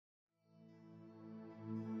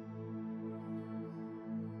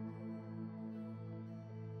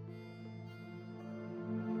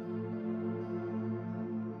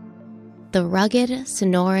The rugged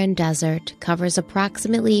Sonoran Desert covers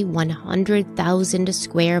approximately 100,000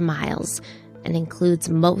 square miles and includes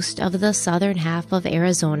most of the southern half of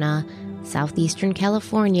Arizona, southeastern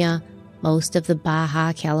California, most of the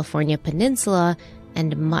Baja California Peninsula,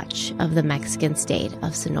 and much of the Mexican state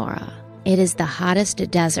of Sonora. It is the hottest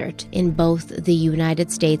desert in both the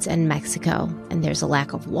United States and Mexico, and there's a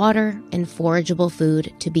lack of water and forageable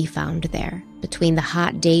food to be found there. Between the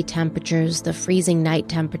hot day temperatures, the freezing night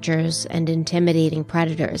temperatures, and intimidating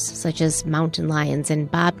predators such as mountain lions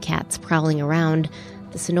and bobcats prowling around,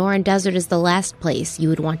 the Sonoran Desert is the last place you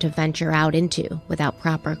would want to venture out into without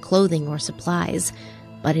proper clothing or supplies.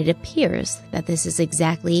 But it appears that this is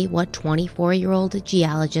exactly what 24-year-old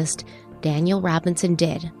geologist Daniel Robinson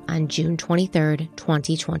did on June 23,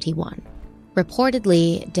 2021.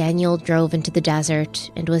 Reportedly, Daniel drove into the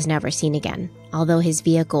desert and was never seen again, although his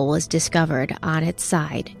vehicle was discovered on its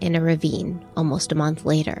side in a ravine almost a month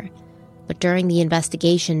later. But during the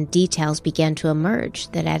investigation, details began to emerge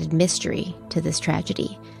that added mystery to this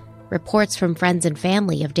tragedy. Reports from friends and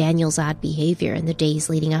family of Daniel's odd behavior in the days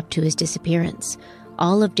leading up to his disappearance.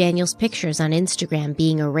 All of Daniel's pictures on Instagram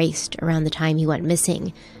being erased around the time he went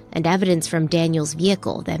missing, and evidence from Daniel's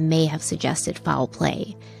vehicle that may have suggested foul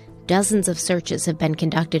play. Dozens of searches have been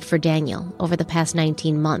conducted for Daniel over the past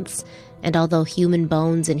 19 months, and although human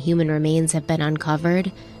bones and human remains have been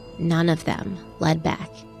uncovered, none of them led back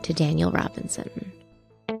to Daniel Robinson.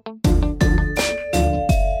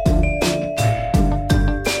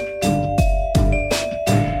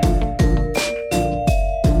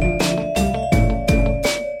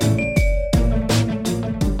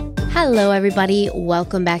 Hello, everybody.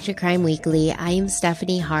 Welcome back to Crime Weekly. I am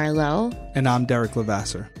Stephanie Harlow. And I'm Derek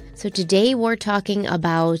Levasseur. So today we're talking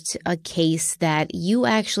about a case that you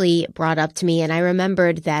actually brought up to me. And I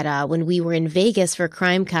remembered that when we were in Vegas for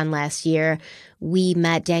CrimeCon last year, we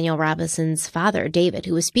met Daniel Robinson's father, David,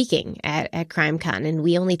 who was speaking at CrimeCon. And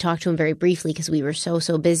we only talked to him very briefly because we were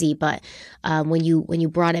so busy. But when you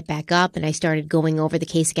brought it back up and I started going over the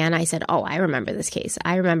case again, I said, oh, I remember this case.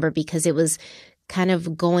 I remember because it was kind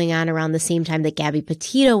of going on around the same time that Gabby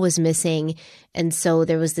Petito was missing. And so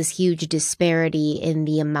there was this huge disparity in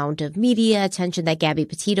the amount of media attention that Gabby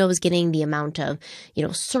Petito was getting, the amount of,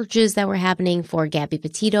 searches that were happening for Gabby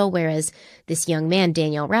Petito, whereas this young man,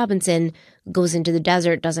 Daniel Robinson, goes into the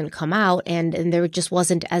desert, doesn't come out, and there just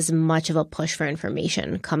wasn't as much of a push for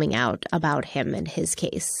information coming out about him and his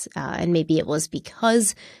case. And maybe it was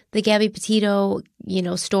because the Gabby Petito,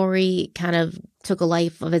 story kind of took a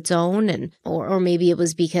life of its own, and or maybe it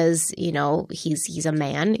was because, he's a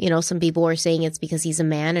man. Some people were saying it's because he's a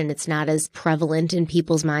man and it's not as prevalent in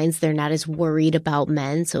people's minds. They're not as worried about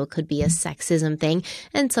men, so it could be a sexism thing.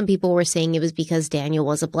 And some people were saying it was because Daniel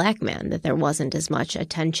was a black man, that there wasn't as much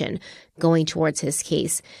attention going towards his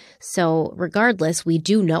case. So regardless, we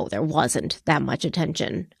do know there wasn't that much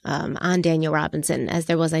attention on Daniel Robinson as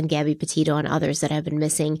there was on Gabby Petito and others that have been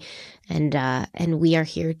missing. And we are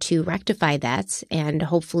here to rectify that and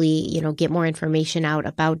hopefully, get more information out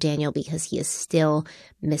about Daniel because he is still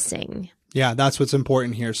missing. Yeah, that's what's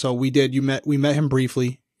important here. So we met him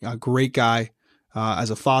briefly. A great guy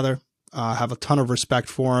as a father. Have a ton of respect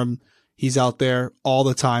for him. He's out there all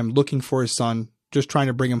the time looking for his son, just trying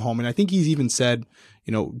to bring him home. And I think he's even said,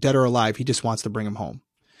 dead or alive, he just wants to bring him home.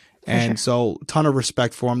 And so ton of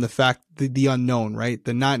respect for him. The fact, the unknown, right?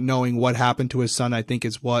 The not knowing what happened to his son, I think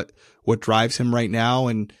is what drives him right now.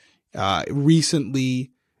 And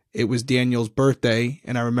recently it was Daniel's birthday.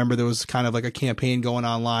 And I remember there was kind of like a campaign going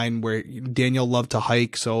online where Daniel loved to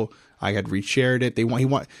hike. So I had reshared it.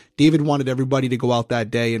 David wanted everybody to go out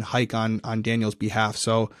that day and hike on Daniel's behalf.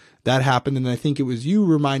 So that happened. And I think it was you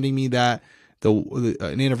reminding me that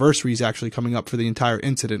an anniversary is actually coming up for the entire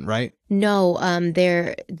incident, right? No,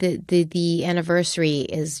 the anniversary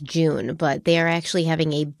is June, but they are actually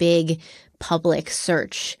having a big public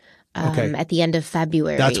search at the end of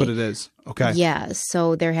February. That's what it is. Okay. Yeah.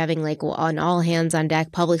 So they're having like an all hands on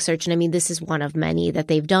deck public search. And I mean, this is one of many that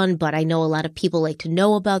they've done, but I know a lot of people like to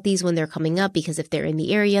know about these when they're coming up because if they're in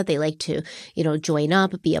the area, they like to, join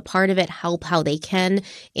up, be a part of it, help how they can.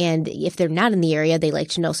 And if they're not in the area, they like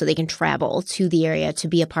to know so they can travel to the area to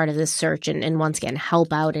be a part of this search and once again,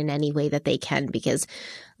 help out in any way that they can because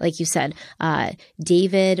like you said,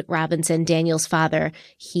 David Robinson, Daniel's father,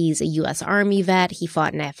 he's a U.S. Army vet. He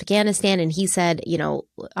fought in Afghanistan, and he said,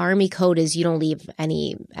 Army code is you don't leave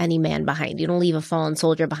any man behind. You don't leave a fallen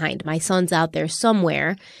soldier behind. My son's out there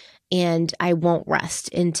somewhere, and I won't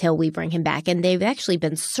rest until we bring him back. And they've actually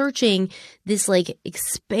been searching this like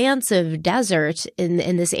expansive desert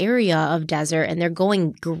in this area of desert, and they're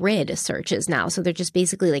going grid searches now. So they're just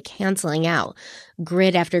basically like canceling out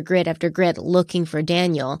grid after grid after grid looking for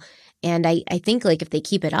Daniel. And I think like if they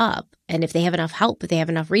keep it up and if they have enough help, if they have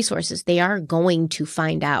enough resources, they are going to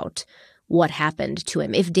find out what happened to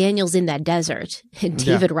him. If Daniel's in that desert,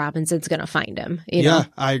 David Robinson's going to find him. You know?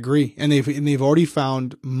 I agree. And they've already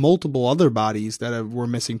found multiple other bodies that were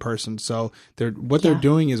missing persons. So they're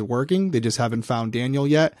doing is working. They just haven't found Daniel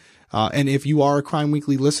yet. And if you are a Crime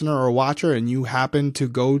Weekly listener or watcher and you happen to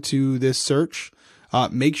go to this search,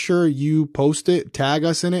 make sure you post it, tag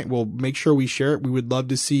us in it. We'll make sure we share it. We would love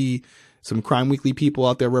to see some Crime Weekly people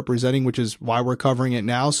out there representing, which is why we're covering it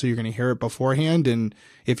now. So you're going to hear it beforehand. And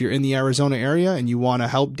if you're in the Arizona area and you want to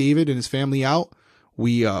help David and his family out,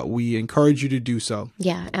 we encourage you to do so.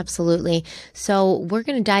 Yeah, absolutely. So we're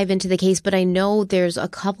going to dive into the case, but I know there's a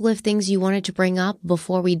couple of things you wanted to bring up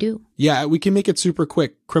before we do. Yeah, we can make it super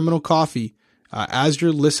quick. Criminal Coffee. As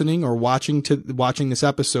you're listening or watching this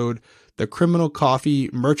episode, the Criminal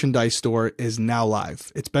Coffee merchandise store is now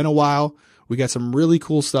live. It's been a while. We got some really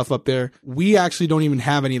cool stuff up there. We actually don't even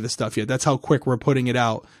have any of the stuff yet. That's how quick we're putting it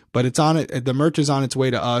out. But it's on it. The merch is on its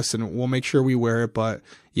way to us, and we'll make sure we wear it. But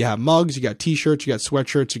you have mugs, you got t-shirts, you got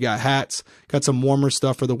sweatshirts, you got hats, got some warmer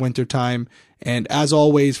stuff for the winter time. And as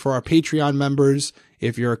always, for our Patreon members,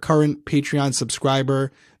 if you're a current Patreon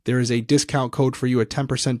subscriber, there is a discount code for you, a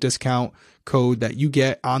 10% discount code that you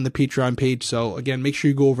get on the Patreon page. So again, make sure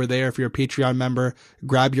you go over there. If you're a Patreon member,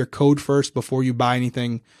 grab your code first before you buy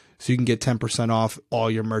anything, so you can get 10% off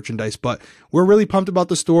all your merchandise. But we're really pumped about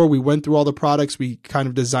the store. We went through all the products. We kind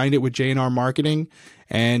of designed it with J&R Marketing,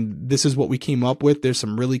 and this is what we came up with. There's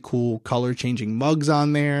some really cool color changing mugs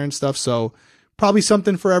on there and stuff. So probably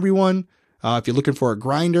something for everyone. If you're looking for a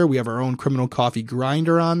grinder, we have our own Criminal Coffee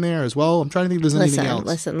grinder on there as well. I'm trying to think if there's anything else.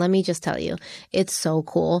 Listen, let me just tell you, it's so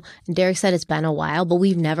cool. Derek said it's been a while, but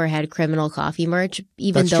we've never had Criminal Coffee merch,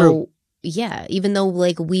 even though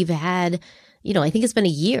like we've had, you know, I think it's been a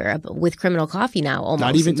year with Criminal Coffee now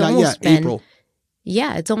almost. Not yet, April.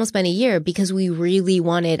 Yeah, it's almost been a year because we really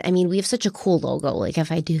wanted, I mean, we have such a cool logo, like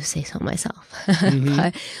if I do say so myself,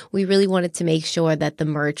 but we really wanted to make sure that the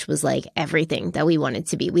merch was like everything that we wanted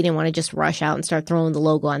to be. We didn't want to just rush out and start throwing the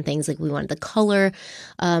logo on things. Like we wanted the color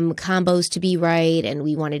combos to be right, and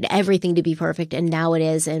we wanted everything to be perfect. And now it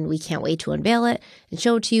is, and we can't wait to unveil it and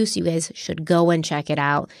show it to you. So you guys should go and check it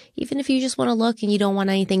out. Even if you just want to look and you don't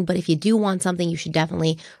want anything, but if you do want something, you should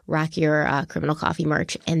definitely rock your Criminal Coffee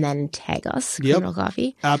merch and then tag us. Yep.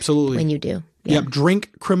 Coffee. Absolutely. When you do. Yeah. Yep. Drink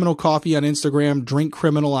Criminal Coffee on Instagram, Drink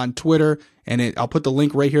Criminal on Twitter, and I'll put the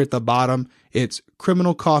link right here at the bottom. It's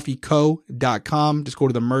criminalcoffeeco.com. Just go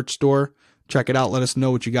to the merch store, check it out. Let us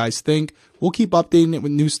know what you guys think. We'll keep updating it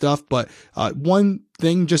with new stuff, but one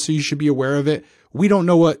thing, just so you should be aware of it, we don't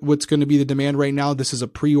know what's going to be the demand right now. This is a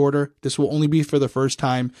pre-order. This will only be for the first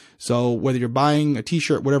time. So whether you're buying a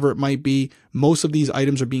t-shirt, whatever it might be, most of these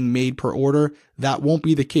items are being made per order. That won't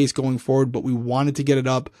be the case going forward, but we wanted to get it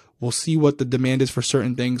up. We'll see what the demand is for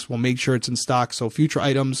certain things. We'll make sure it's in stock. So future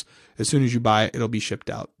items, as soon as you buy it, it'll be shipped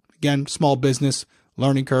out. Again, small business,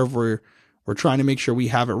 learning curve. We're trying to make sure we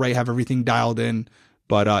have it right, have everything dialed in,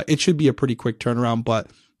 but it should be a pretty quick turnaround. But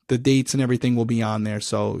the dates and everything will be on there,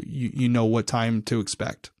 so you know what time to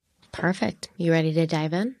expect. Perfect. You ready to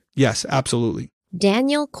dive in? Yes, absolutely.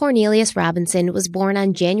 Daniel Cornelius Robinson was born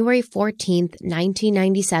on January 14th,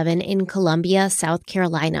 1997 in Columbia, South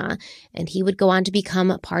Carolina, and he would go on to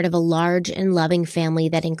become part of a large and loving family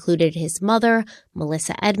that included his mother,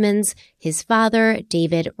 Melissa Edmonds, his father,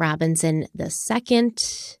 David Robinson II,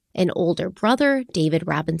 an older brother, David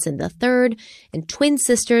Robinson III, and twin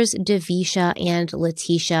sisters, Devisha and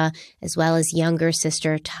Letitia, as well as younger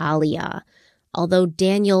sister, Talia. Although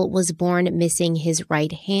Daniel was born missing his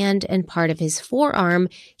right hand and part of his forearm,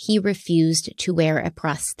 he refused to wear a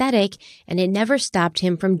prosthetic, and it never stopped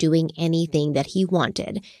him from doing anything that he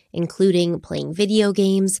wanted, including playing video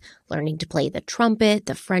games, learning to play the trumpet,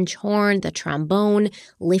 the French horn, the trombone,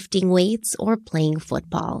 lifting weights, or playing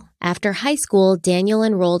football. After high school, Daniel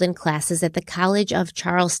enrolled in classes at the College of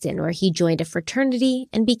Charleston, where he joined a fraternity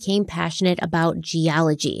and became passionate about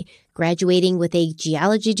geology, graduating with a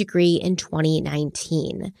geology degree in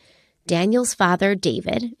 2019. Daniel's father,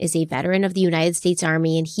 David, is a veteran of the United States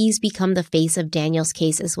Army, and he's become the face of Daniel's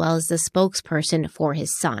case as well as the spokesperson for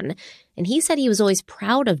his son. And he said he was always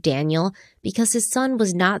proud of Daniel because his son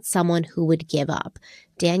was not someone who would give up.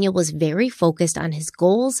 Daniel was very focused on his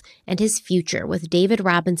goals and his future, with David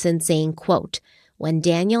Robinson saying, quote, "When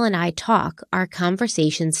Daniel and I talk, our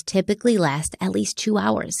conversations typically last at least 2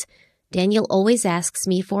 hours. Daniel always asks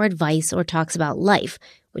me for advice or talks about life,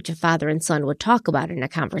 which a father and son would talk about in a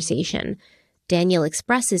conversation. Daniel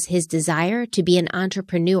expresses his desire to be an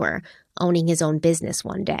entrepreneur, owning his own business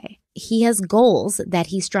one day. He has goals that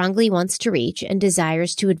he strongly wants to reach and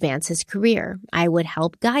desires to advance his career. I would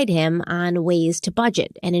help guide him on ways to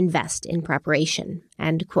budget and invest in preparation."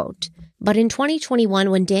 End quote. But in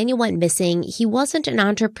 2021, when Daniel went missing, he wasn't an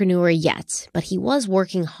entrepreneur yet, but he was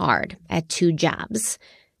working hard at 2 jobs.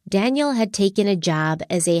 Daniel had taken a job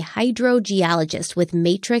as a hydrogeologist with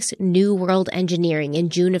Matrix New World Engineering in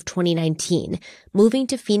June of 2019, moving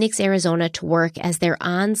to Phoenix, Arizona to work as their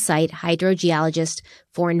on-site hydrogeologist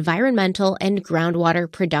for environmental and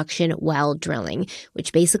groundwater production well drilling,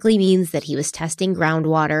 which basically means that he was testing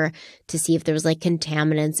groundwater to see if there was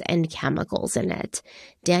contaminants and chemicals in it.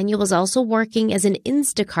 Daniel was also working as an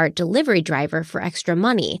Instacart delivery driver for extra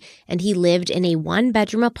money, and he lived in a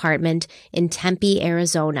 1-bedroom apartment in Tempe,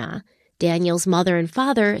 Arizona. Daniel's mother and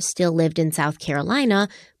father still lived in South Carolina,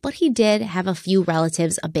 but he did have a few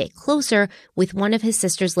relatives a bit closer, with one of his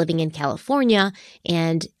sisters living in California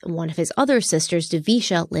and one of his other sisters,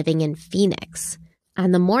 Devisha, living in Phoenix.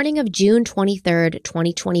 On the morning of June 23rd,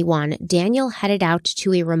 2021, Daniel headed out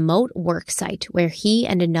to a remote work site where he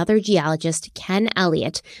and another geologist, Ken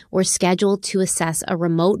Elliott, were scheduled to assess a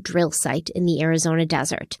remote drill site in the Arizona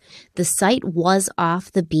desert. The site was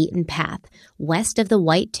off the beaten path, west of the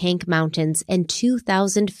White Tank Mountains and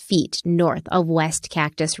 2,000 feet north of West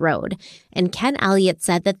Cactus Road. And Ken Elliott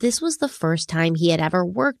said that this was the first time he had ever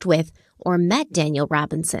worked with or met Daniel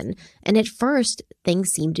Robinson, and at first, things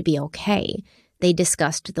seemed to be okay. They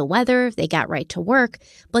discussed the weather, they got right to work,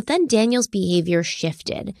 but then Daniel's behavior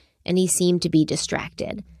shifted, and he seemed to be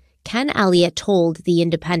distracted. Ken Elliott told The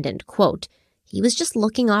Independent, quote, "He was just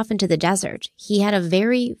looking off into the desert. He had a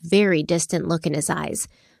very, very distant look in his eyes.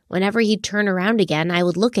 Whenever he'd turn around again, I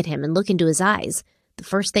would look at him and look into his eyes. The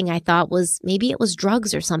first thing I thought was maybe it was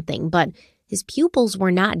drugs or something, but his pupils were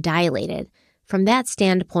not dilated. From that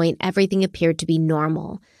standpoint, everything appeared to be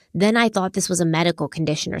normal. Then I thought this was a medical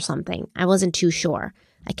condition or something. I wasn't too sure.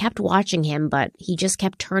 I kept watching him, but he just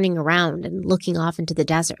kept turning around and looking off into the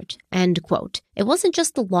desert." End quote. It wasn't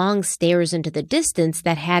just the long stares into the distance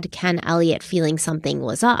that had Ken Elliott feeling something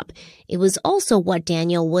was up. It was also what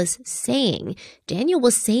Daniel was saying. Daniel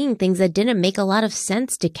was saying things that didn't make a lot of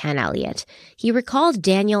sense to Ken Elliott. He recalled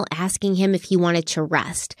Daniel asking him if he wanted to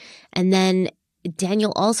rest, and then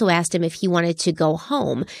Daniel also asked him if he wanted to go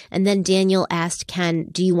home. And then Daniel asked Ken,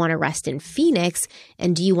 "Do you want to rest in Phoenix?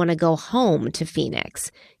 And do you want to go home to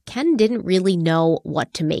Phoenix?" Ken didn't really know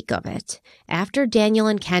what to make of it. After Daniel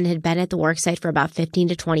and Ken had been at the worksite for about 15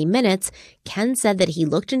 to 20 minutes, Ken said that he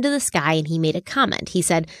looked into the sky and he made a comment. He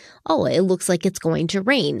said, "Oh, it looks like it's going to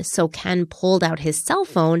rain." So Ken pulled out his cell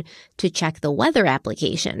phone to check the weather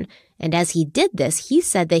application. And as he did this, he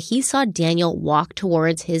said that he saw Daniel walk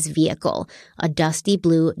towards his vehicle, a dusty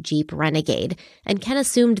blue Jeep Renegade, and Ken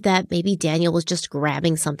assumed that maybe Daniel was just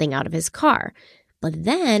grabbing something out of his car. But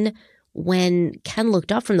then, when Ken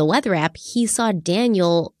looked up from the weather app, he saw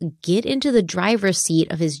Daniel get into the driver's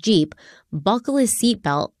seat of his Jeep, buckle his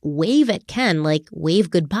seatbelt, wave at Ken, wave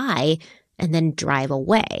goodbye, and then drive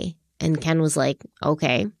away. And Ken was like,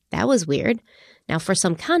 okay, that was weird. Now, for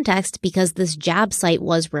some context, because this job site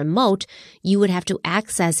was remote, you would have to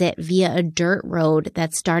access it via a dirt road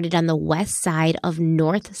that started on the west side of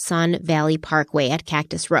North Sun Valley Parkway at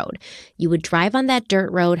Cactus Road. You would drive on that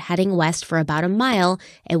dirt road heading west for about a mile,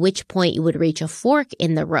 at which point you would reach a fork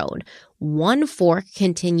in the road. One fork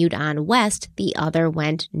continued on west, the other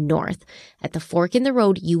went north. At the fork in the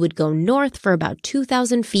road, you would go north for about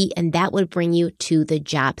 2,000 feet, and that would bring you to the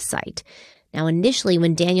job site. Now, initially,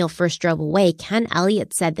 when Daniel first drove away, Ken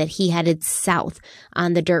Elliott said that he headed south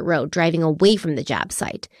on the dirt road, driving away from the job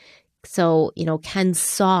site. So, Ken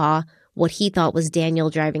saw what he thought was Daniel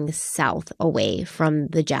driving south away from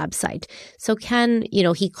the job site. So Ken,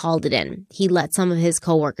 he called it in. He let some of his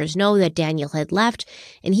coworkers know that Daniel had left,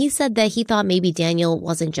 and he said that he thought maybe Daniel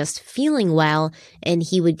wasn't just feeling well, and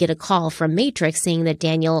he would get a call from Matrix saying that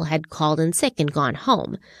Daniel had called in sick and gone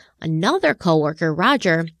home. Another coworker,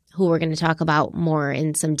 Roger, who we're going to talk about more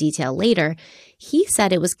in some detail later, he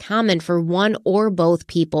said it was common for one or both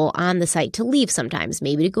people on the site to leave sometimes,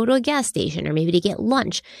 maybe to go to a gas station or maybe to get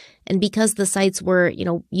lunch. And because the sites were,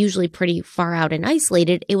 usually pretty far out and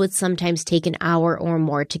isolated, it would sometimes take an hour or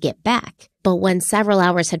more to get back. But when several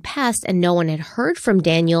hours had passed and no one had heard from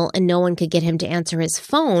Daniel and no one could get him to answer his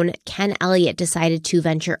phone, Ken Elliott decided to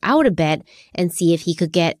venture out a bit and see if he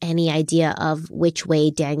could get any idea of which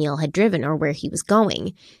way Daniel had driven or where he was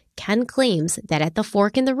going. Ken claims that at the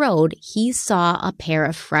fork in the road, he saw a pair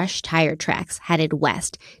of fresh tire tracks headed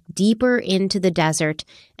west, deeper into the desert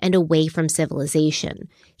and away from civilization.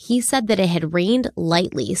 He said that it had rained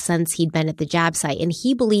lightly since he'd been at the job site, and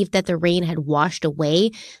he believed that the rain had washed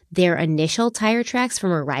away their initial tire tracks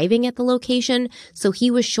from arriving at the location, so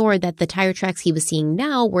he was sure that the tire tracks he was seeing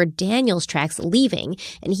now were Daniel's tracks leaving.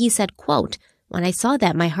 And he said, quote, "When I saw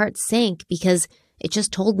that, my heart sank because it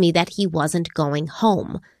just told me that he wasn't going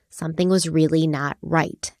home. Something was really not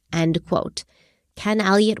right," end quote. Ken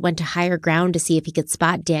Elliott went to higher ground to see if he could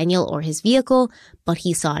spot Daniel or his vehicle, but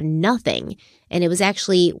he saw nothing. And it was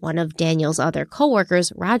actually one of Daniel's other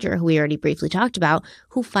coworkers, Roger, who we already briefly talked about,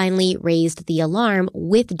 who finally raised the alarm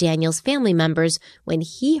with Daniel's family members when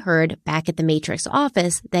he heard back at the Matrix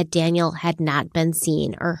office that Daniel had not been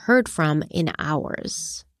seen or heard from in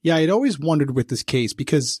hours. Yeah, I'd always wondered with this case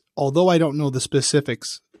because although I don't know the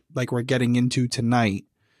specifics like we're getting into tonight,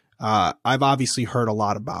 I've obviously heard a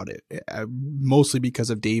lot about it, mostly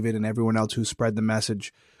because of David and everyone else who spread the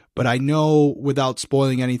message. But I know without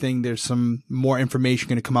spoiling anything, there's some more information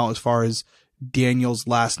going to come out as far as Daniel's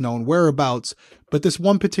last known whereabouts. But this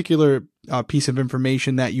one particular piece of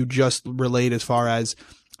information that you just relayed as far as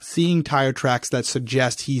seeing tire tracks that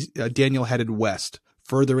suggest Daniel headed west,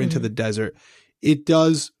 further into the desert, it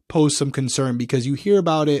does pose some concern because you hear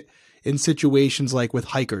about it in situations like with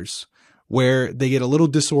hikers, where they get a little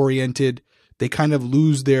disoriented, they kind of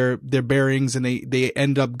lose their bearings, and they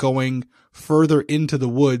end up going further into the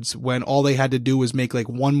woods when all they had to do was make like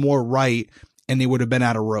one more right and they would have been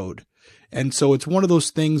out of road. And so it's one of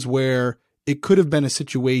those things where it could have been a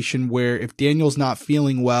situation where if Daniel's not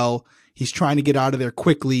feeling well, he's trying to get out of there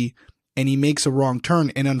quickly and he makes a wrong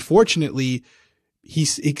turn. And unfortunately,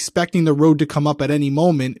 he's expecting the road to come up at any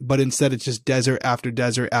moment, but instead it's just desert after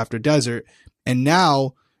desert after desert. And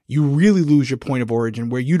now you really lose your point of origin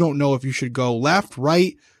where you don't know if you should go left,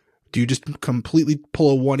 right. Do you just completely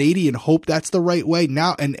pull a 180 and hope that's the right way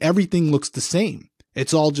now? And everything looks the same.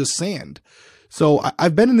 It's all just sand. So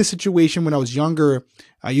I've been in this situation when I was younger.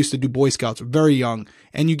 I used to do Boy Scouts, very young.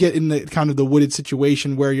 And you get in the kind of the wooded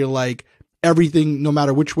situation where you're like, everything, no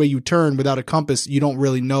matter which way you turn without a compass, you don't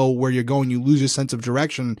really know where you're going. You lose your sense of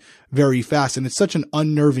direction very fast. And it's such an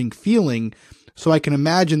unnerving feeling. So I can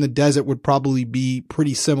imagine the desert would probably be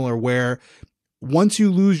pretty similar where once you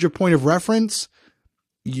lose your point of reference,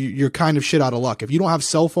 you're kind of shit out of luck. If you don't have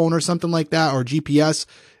cell phone or something like that or GPS,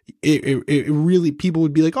 it really, people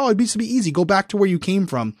would be like, oh, it used to be easy. Go back to where you came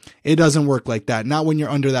from. It doesn't work like that. Not when you're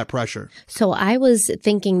under that pressure. So I was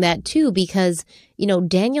thinking that too, because,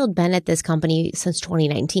 Daniel had been at this company since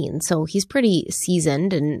 2019. So he's pretty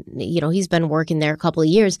seasoned and, he's been working there a couple of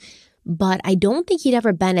years, but I don't think he'd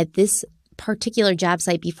ever been at this particular job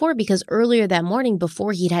site before, because earlier that morning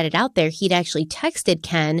before he'd headed out there, he'd actually texted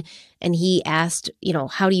Ken and he asked,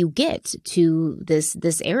 how do you get to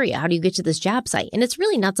this area? How do you get to this job site? And it's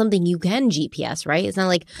really not something you can GPS, right? It's not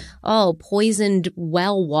like, oh, poisoned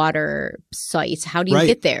well water site. How do you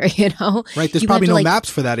get there? Right. There's probably no maps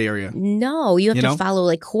for that area. No, you have to follow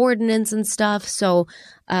like coordinates and stuff. So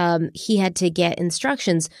he had to get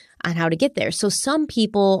instructions on how to get there. So some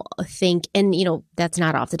people think, and that's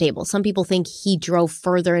not off the table, some people think he drove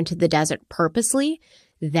further into the desert purposely.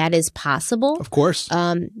 That is possible. Of course.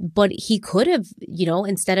 But he could have,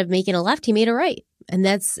 instead of making a left, he made a right. And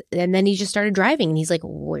then he just started driving and he's like,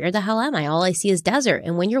 where the hell am I? All I see is desert.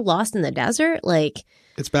 And when you're lost in the desert, like,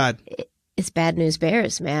 it's bad. It's bad news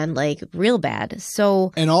bears, man, like real bad.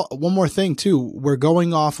 So, and one more thing too, we're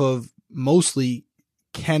going off of mostly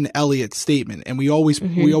Ken Elliott's statement. And we always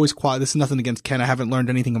this is nothing against Ken. I haven't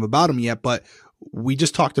learned anything about him yet, but we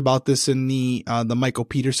just talked about this in the Michael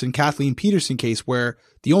Peterson, Kathleen Peterson case, where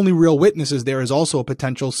the only real witnesses there is also a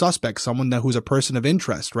potential suspect, someone who's a person of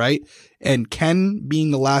interest, right? And Ken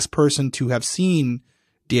being the last person to have seen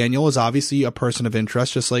Daniel is obviously a person of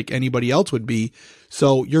interest, just like anybody else would be.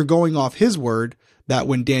 So you're going off his word that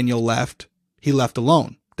when Daniel left, he left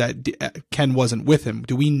alone, that Ken wasn't with him.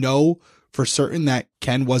 Do we know for certain that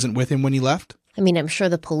Ken wasn't with him when he left? I mean, I'm sure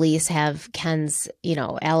the police have Ken's,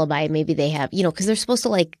 alibi. Maybe they have, because they're supposed to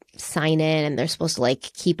like sign in and they're supposed to like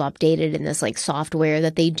keep updated in this like software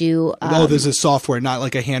that they do. There's a software, not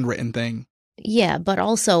like a handwritten thing. Yeah, but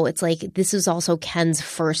also it's like this is also Ken's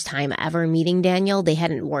first time ever meeting Daniel. They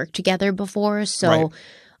hadn't worked together before. So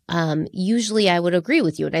usually I would agree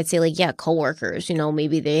with you. And I'd say like, yeah, coworkers,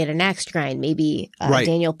 maybe they had an axe to grind. Maybe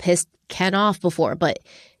Daniel pissed Ken off before, but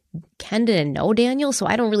Ken didn't know Daniel, so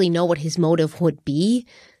I don't really know what his motive would be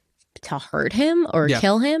to hurt him or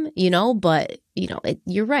kill him, but,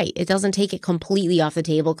 you're right. It doesn't take it completely off the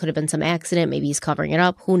table. Could have been some accident. Maybe he's covering it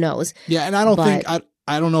up. Who knows? Yeah, and I don't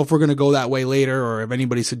I don't know if we're going to go that way later or if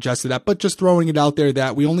anybody suggested that, but just throwing it out there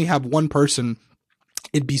that we only have one person.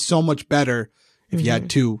 It'd be so much better if you had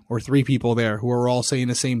 2 or 3 people there who are all saying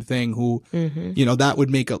the same thing, who, that would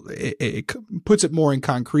make it puts it more in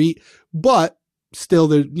concrete, but still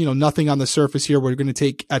there, nothing on the surface here. We're going to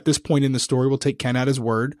take, at this point in the story, we'll take Ken at his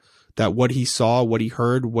word that what he saw, what he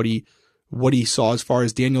heard, what he saw as far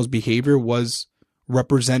as Daniel's behavior was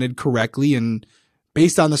represented correctly. And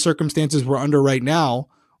based on the circumstances we're under right now,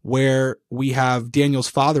 where we have Daniel's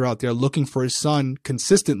father out there looking for his son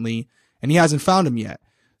consistently, and he hasn't found him yet.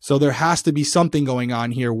 So there has to be something going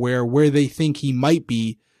on here where they think he might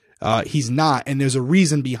be, he's not. And there's a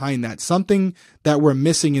reason behind that. Something that we're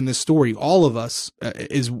missing in this story, all of us,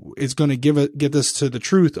 is going to get us to the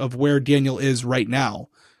truth of where Daniel is right now.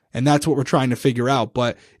 And that's what we're trying to figure out.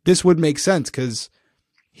 But this would make sense because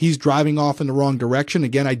he's driving off in the wrong direction.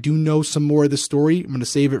 Again, I do know some more of the story. I'm going to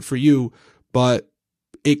save it for you, but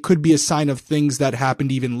it could be a sign of things that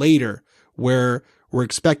happened even later where we're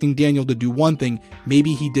expecting Daniel to do one thing.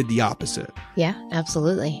 Maybe he did the opposite. Yeah,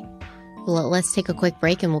 absolutely. Well, let's take a quick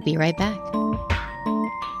break and we'll be right back.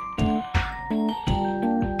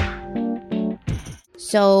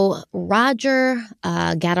 So Roger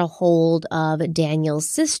got a hold of Daniel's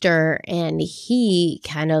sister, and he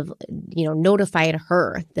kind of, notified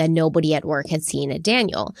her that nobody at work had seen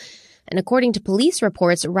Daniel. And according to police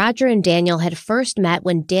reports, Roger and Daniel had first met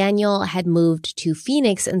when Daniel had moved to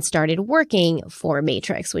Phoenix and started working for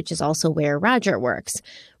Matrix, which is also where Roger works.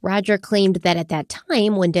 Roger claimed that at that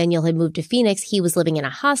time, when Daniel had moved to Phoenix, he was living in a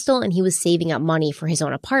hostel and he was saving up money for his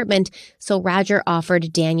own apartment. So Roger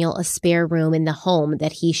offered Daniel a spare room in the home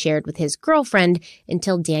that he shared with his girlfriend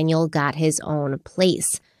until Daniel got his own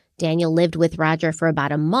place. Daniel lived with Roger for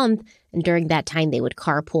about a month, and during that time, they would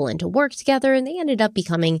carpool into work together, and they ended up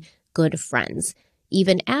becoming good friends.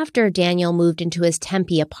 Even after Daniel moved into his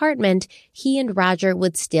Tempe apartment, he and Roger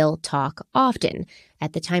would still talk often.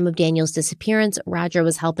 At the time of Daniel's disappearance, Roger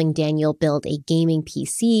was helping Daniel build a gaming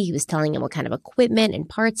PC. He was telling him what kind of equipment and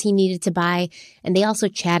parts he needed to buy. And they also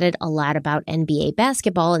chatted a lot about NBA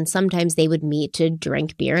basketball, and sometimes they would meet to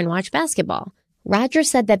drink beer and watch basketball. Roger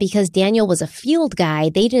said that because Daniel was a field guy,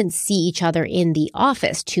 they didn't see each other in the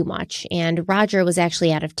office too much, and Roger was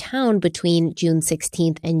actually out of town between June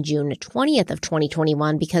 16th and June 20th of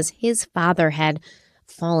 2021 because his father had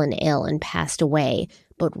fallen ill and passed away.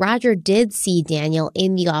 But Roger did see Daniel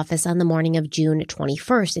in the office on the morning of June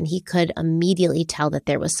 21st, and he could immediately tell that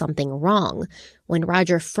there was something wrong. When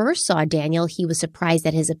Roger first saw Daniel, he was surprised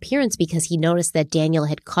at his appearance because he noticed that Daniel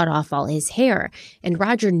had cut off all his hair, and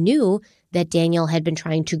Roger knew that Daniel had been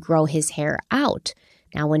trying to grow his hair out.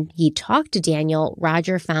 Now, when he talked to Daniel,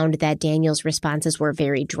 Roger found that Daniel's responses were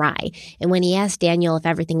very dry. And when he asked Daniel if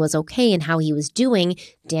everything was okay and how he was doing,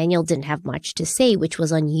 Daniel didn't have much to say, which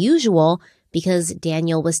was unusual because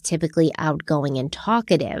Daniel was typically outgoing and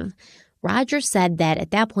talkative. Roger said that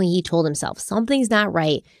at that point he told himself, something's not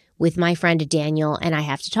right with my friend Daniel and I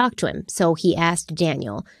have to talk to him. So he asked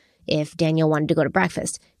Daniel if Daniel wanted to go to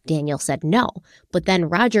breakfast. Daniel said no. But then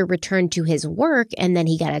Roger returned to his work, and then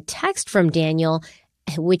he got a text from Daniel,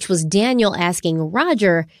 which was Daniel asking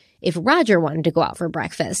Roger if Roger wanted to go out for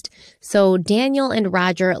breakfast. So Daniel and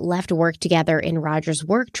Roger left work together in Roger's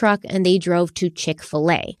work truck, and they drove to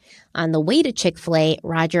Chick-fil-A. On the way to Chick-fil-A,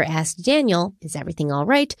 Roger asked Daniel, "Is everything all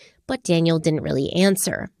right?" But Daniel didn't really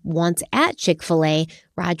answer. Once at Chick-fil-A,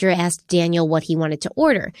 Roger asked Daniel what he wanted to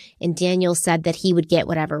order, and Daniel said that he would get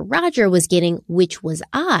whatever Roger was getting, which was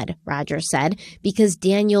odd, Roger said, because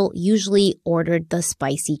Daniel usually ordered the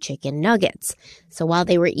spicy chicken nuggets. So while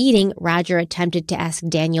they were eating, Roger attempted to ask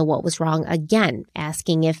Daniel what was wrong again,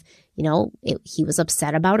 asking if he was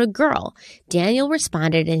upset about a girl. Daniel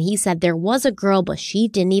responded and he said there was a girl, but she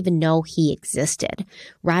didn't even know he existed.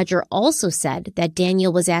 Roger also said that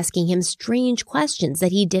Daniel was asking him strange questions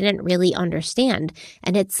that he didn't really understand.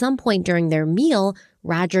 And at some point during their meal,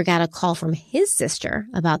 Roger got a call from his sister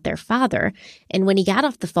about their father. And when he got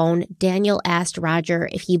off the phone, Daniel asked Roger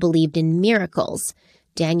if he believed in miracles.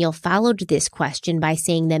 Daniel followed this question by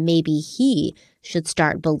saying that maybe he should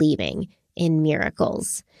start believing in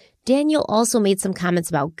miracles. Daniel also made some comments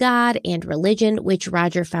about God and religion, which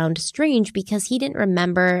Roger found strange because he didn't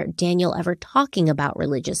remember Daniel ever talking about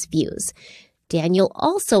religious views. Daniel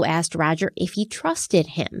also asked Roger if he trusted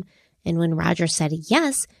him. And when Roger said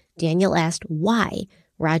yes, Daniel asked why.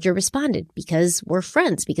 Roger responded, "Because we're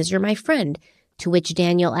friends, because you're my friend." To which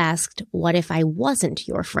Daniel asked, "What if I wasn't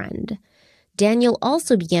your friend?" Daniel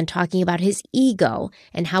also began talking about his ego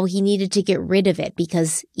and how he needed to get rid of it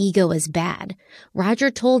because ego is bad.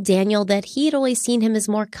 Roger told Daniel that he had always seen him as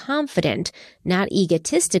more confident, not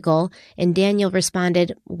egotistical, and Daniel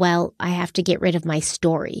responded, "Well, I have to get rid of my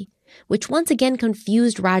story," which once again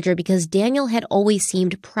confused Roger because Daniel had always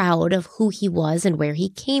seemed proud of who he was and where he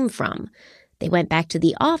came from. They went back to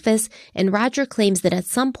the office, and Roger claims that at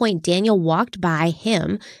some point Daniel walked by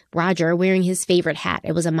him, Roger, wearing his favorite hat.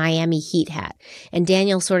 It was a Miami Heat hat. And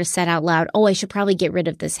Daniel sort of said out loud, "Oh, I should probably get rid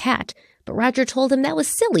of this hat." But Roger told him that was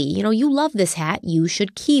silly. You love this hat. You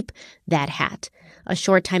should keep that hat. A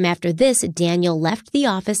short time after this, Daniel left the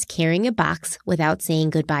office carrying a box without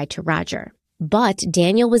saying goodbye to Roger. But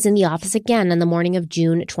Daniel was in the office again on the morning of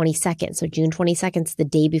June 22nd. So June 22nd is the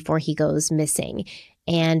day before he goes missing.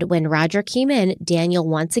 And when Roger came in, Daniel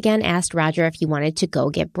once again asked Roger if he wanted to go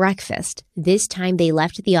get breakfast. This time they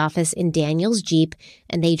left the office in Daniel's Jeep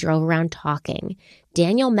and they drove around talking.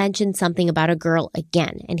 Daniel mentioned something about a girl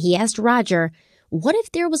again, and he asked Roger, "What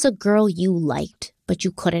if there was a girl you liked, but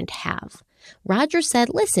you couldn't have?" Roger said,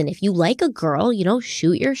 "Listen, if you like a girl,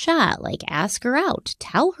 shoot your shot. Ask her out.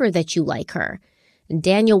 Tell her that you like her." And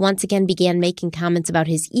Daniel once again began making comments about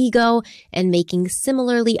his ego and making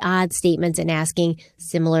similarly odd statements and asking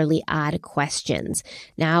similarly odd questions.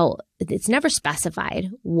 Now, it's never specified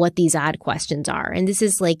what these odd questions are. And this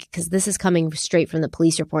is because this is coming straight from the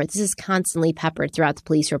police report. This is constantly peppered throughout the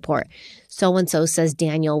police report. So-and-so says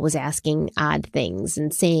Daniel was asking odd things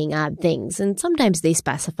and saying odd things. And sometimes they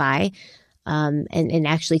specify and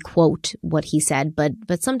actually quote what he said, but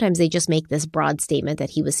sometimes they just make this broad statement that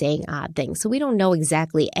he was saying odd things. So we don't know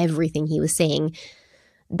exactly everything he was saying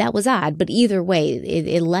that was odd, but either way,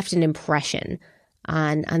 it left an impression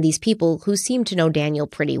on these people who seemed to know Daniel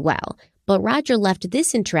pretty well. But Roger left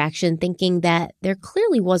this interaction thinking that there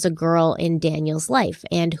clearly was a girl in Daniel's life,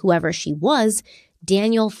 and whoever she was,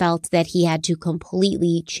 Daniel felt that he had to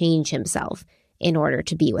completely change himself in order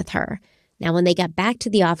to be with her. Now, when they got back to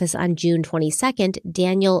the office on June 22nd,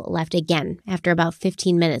 Daniel left again after about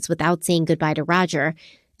 15 minutes without saying goodbye to Roger.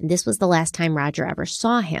 And this was the last time Roger ever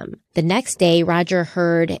saw him. The next day, Roger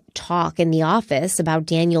heard talk in the office about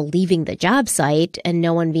Daniel leaving the job site and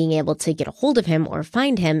no one being able to get a hold of him or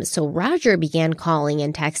find him. So Roger began calling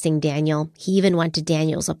and texting Daniel. He even went to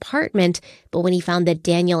Daniel's apartment. But when he found that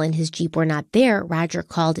Daniel and his Jeep were not there, Roger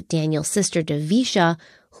called Daniel's sister, Devisha,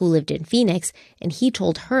 who lived in Phoenix, and he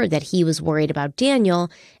told her that he was worried about Daniel,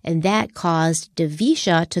 and that caused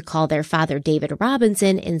Devisha to call their father, David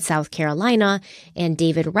Robinson, in South Carolina, and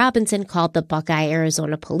David Robinson called the Buckeye,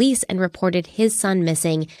 Arizona police and reported his son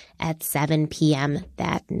missing at 7 p.m.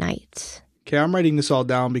 that night. Okay, I'm writing this all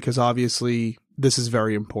down because obviously this is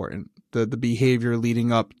very important. The behavior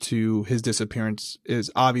leading up to his disappearance is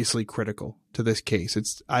obviously critical to this case.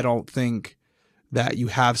 I don't think that you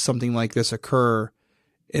have something like this occur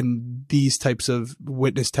and these types of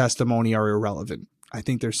witness testimony are irrelevant. I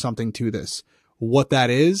think there's something to this. What that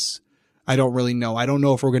is, I don't really know. I don't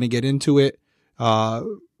know if we're going to get into it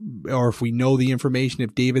or if we know the information,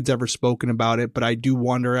 if David's ever spoken about it. But I do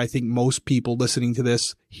wonder, I think most people listening to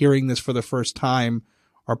this, hearing this for the first time,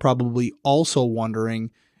 are probably also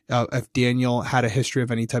wondering if Daniel had a history of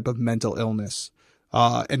any type of mental illness.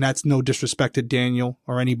 And that's no disrespect to Daniel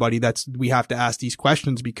or anybody. We have to ask these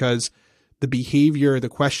questions because the behavior, the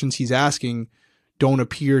questions he's asking don't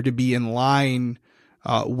appear to be in line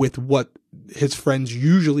with what his friends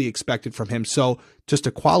usually expected from him. So just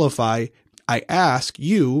to qualify, I ask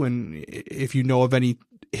you, and if you know of any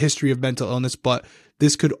history of mental illness, but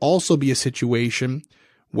this could also be a situation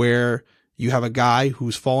where you have a guy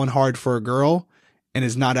who's fallen hard for a girl and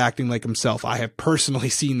is not acting like himself. I have personally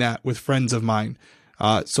seen that with friends of mine.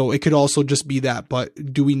 So it could also just be that.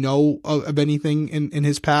 But do we know of anything in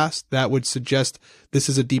his past that would suggest this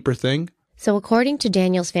is a deeper thing? So according to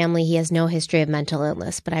Daniel's family, he has no history of mental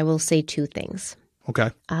illness, but I will say two things. Okay.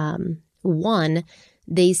 One,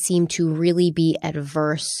 they seem to really be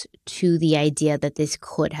adverse to the idea that this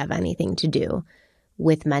could have anything to do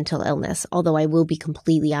with mental illness. Although I will be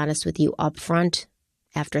completely honest with you up front,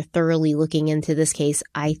 after thoroughly looking into this case,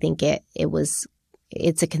 I think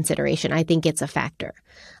it's a consideration. I think it's a factor.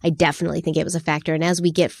 I definitely think it was a factor. And as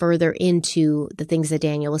we get further into the things that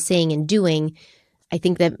Daniel was saying and doing, I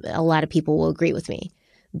think that a lot of people will agree with me.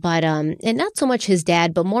 But, and not so much his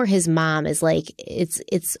dad, but more his mom is like, it's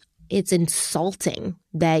insulting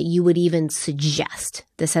that you would even suggest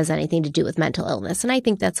this has anything to do with mental illness. And I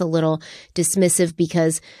think that's a little dismissive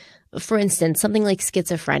because, for instance, something like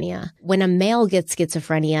schizophrenia. When a male gets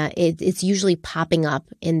schizophrenia, it's usually popping up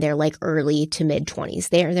in their early to mid 20s.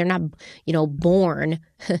 They're not, born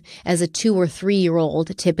as a 2 or 3 year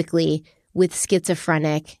old typically with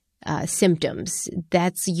schizophrenic symptoms,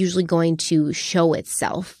 that's usually going to show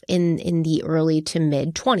itself in the early to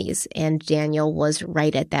mid 20s. And Daniel was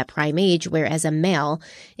right at that prime age where, as a male,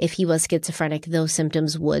 if he was schizophrenic, those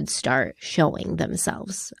symptoms would start showing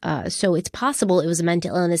themselves. So it's possible it was a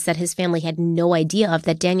mental illness that his family had no idea of,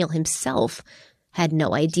 that Daniel himself had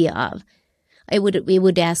no idea of. I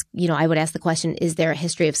would ask the question, is there a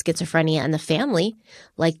history of schizophrenia in the family,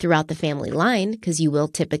 like throughout the family line? Because you will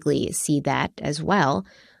typically see that as well.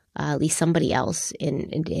 At least somebody else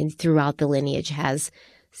in throughout the lineage has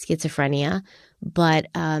schizophrenia, but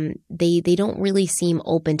they don't really seem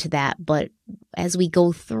open to that. But as we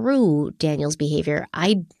go through Daniel's behavior,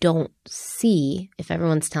 I don't see, if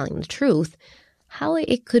everyone's telling the truth, how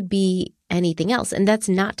it could be anything else. And that's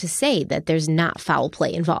not to say that there's not foul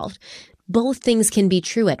play involved. Both things can be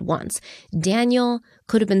true at once. Daniel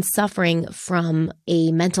could have been suffering from a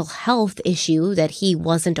mental health issue that he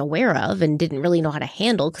wasn't aware of and didn't really know how to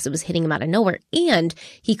handle because it was hitting him out of nowhere, and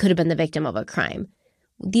he could have been the victim of a crime.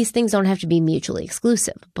 These things don't have to be mutually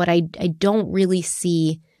exclusive, but I don't really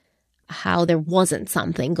see how there wasn't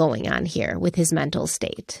something going on here with his mental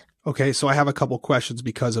state. Okay, so I have a couple questions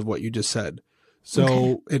because of what you just said.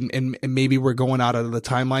 So, okay. and maybe we're going out of the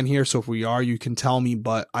timeline here. So if we are, you can tell me,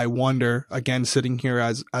 but I wonder, again, sitting here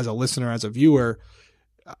as a listener, as a viewer,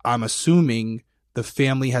 I'm assuming the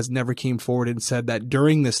family has never came forward and said that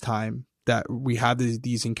during this time that we have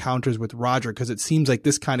these encounters with Roger, because it seems like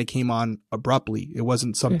this kind of came on abruptly. It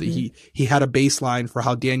wasn't something he had a baseline for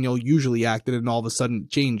how Daniel usually acted, and all of a sudden it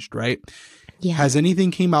changed, right? Yeah. Has anything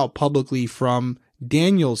came out publicly from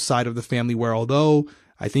Daniel's side of the family where, although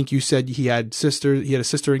I think you said he had a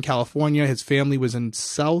sister in California, his family was in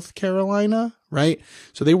South Carolina, right?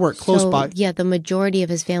 So they weren't close by. Yeah, the majority of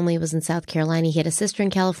his family was in South Carolina. He had a sister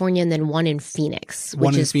in California and then one in Phoenix,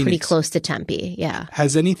 which is pretty close to Tempe. Yeah.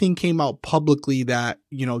 Has anything came out publicly that,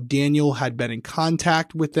 Daniel had been in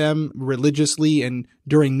contact with them religiously, and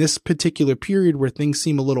during this particular period where things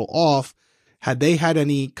seem a little off, had they had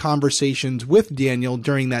any conversations with Daniel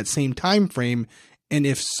during that same time frame? And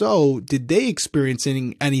if so, did they experience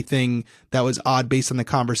anything that was odd based on the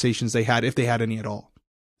conversations they had, if they had any at all?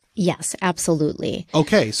 Yes, absolutely.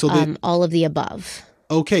 Okay, so all of the above.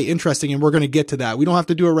 Okay, interesting, and we're going to get to that. We don't have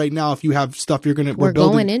to do it right now. If you have stuff you're going to, we're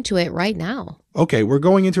going into it right now. Okay, we're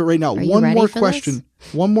going into it right now. One more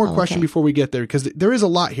question before we get there, because there is a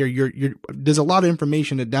lot here. There's a lot of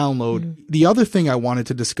information to download. Mm-hmm. The other thing I wanted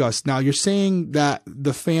to discuss. Now, you're saying that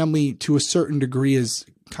the family, to a certain degree, is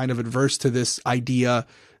kind of adverse to this idea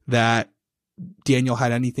that Daniel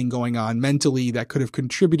had anything going on mentally that could have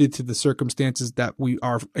contributed to the circumstances that we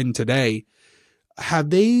are in today. Have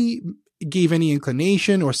they gave any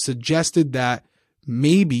inclination or suggested that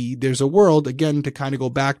maybe there's a world, again, to kind of go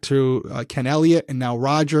back to Ken Elliott and now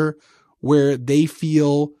Roger, where they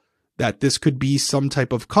feel that this could be some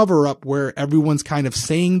type of cover up where everyone's kind of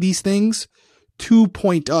saying these things to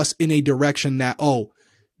point us in a direction that, oh,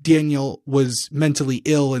 Daniel was mentally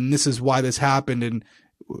ill and this is why this happened. And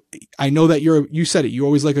I know that you said it, you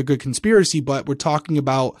always like a good conspiracy, but we're talking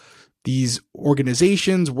about these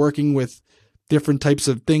organizations working with different types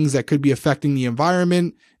of things that could be affecting the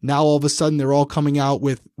environment. Now, all of a sudden, they're all coming out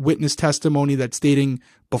with witness testimony that's stating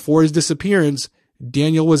before his disappearance,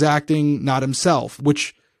 Daniel was acting not himself,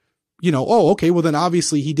 which, okay, well then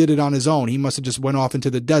obviously he did it on his own. He must have just went off into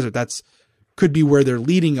the desert. That's could be where they're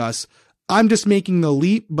leading us. I'm just making the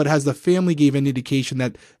leap, but has the family gave an indication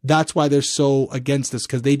that that's why they're so against this,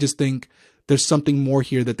 because they just think there's something more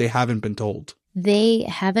here that they haven't been told? They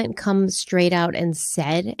haven't come straight out and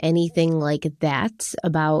said anything like that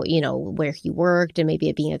about, where he worked and maybe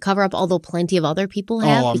it being a cover up, although plenty of other people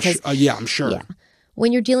have. I'm sure. Yeah.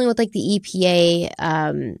 When you're dealing with like the EPA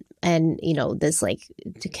and, this like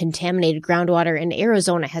contaminated groundwater, and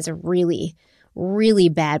Arizona has a really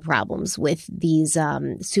bad problems with these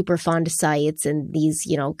Superfund sites and these,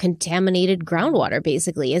 contaminated groundwater,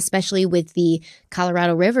 basically, especially with the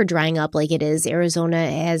Colorado River drying up like it is. Arizona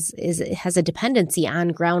has a dependency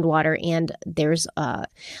on groundwater, and there's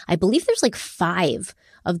I believe there's like 5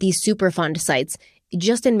 of these Superfund sites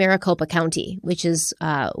just in Maricopa County, which is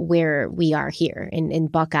where we are here in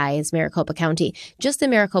Buckeye, is Maricopa County. Just in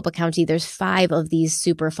Maricopa County, there's 5 of these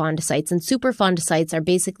Superfund sites. And Superfund sites are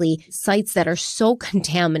basically sites that are so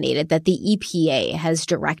contaminated that the EPA has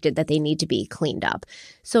directed that they need to be cleaned up.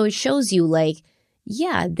 So it shows you like,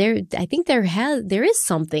 yeah, I think there is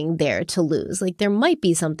something there to lose. Like there might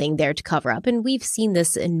be something there to cover up. And we've seen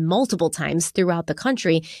this in multiple times throughout the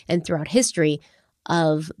country and throughout history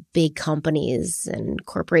of big companies and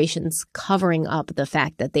corporations covering up the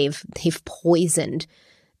fact that they've poisoned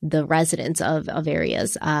the residents of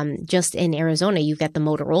areas. Just in Arizona, you've got the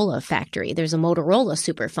Motorola factory. There's a Motorola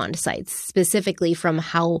Superfund site specifically from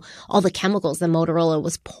how all the chemicals that Motorola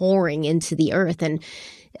was pouring into the earth. And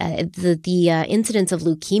the incidence of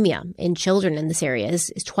leukemia in children in this area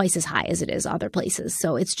is twice as high as it is other places.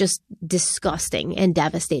 So it's just disgusting and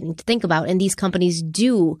devastating to think about. And these companies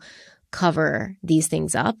do cover these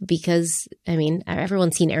things up because, I mean,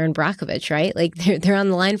 everyone's seen Erin Brockovich, right? Like they're on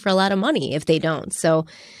the line for a lot of money if they don't. So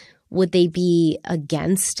would they be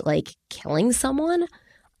against like killing someone?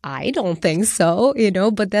 I don't think so,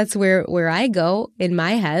 but that's where I go in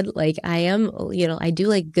my head. Like I am, I do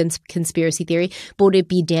like conspiracy theory, but would it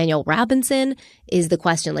be Daniel Robinson is the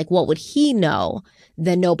question. Like what would he know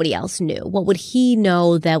that nobody else knew? What would he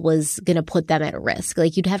know that was going to put them at risk?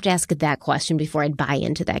 Like you'd have to ask that question before I'd buy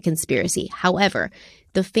into that conspiracy. However,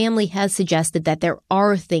 the family has suggested that there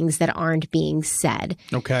are things that aren't being said.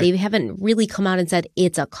 Okay. They haven't really come out and said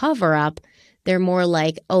it's a cover up. They're more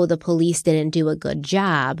like, oh, the police didn't do a good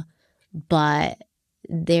job, but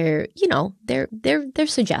they're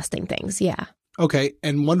suggesting things. Yeah. Okay.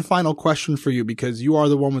 And one final question for you, because you are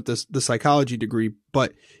the one with the psychology degree,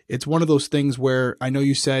 but it's one of those things where I know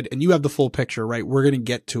you said, and you have the full picture, right? We're going to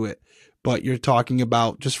get to it, but you're talking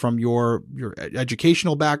about just from your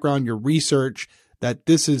educational background, your research, that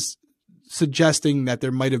this is suggesting that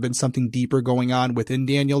there might have been something deeper going on within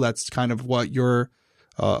Daniel. That's kind of what you're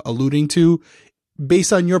alluding to.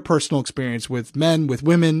 Based on your personal experience with men, with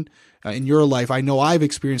women in your life, I know I've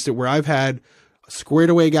experienced it where I've had a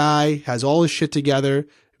squared away guy, has all his shit together,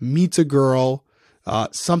 meets a girl,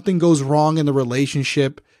 something goes wrong in the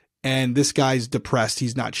relationship, and this guy's depressed.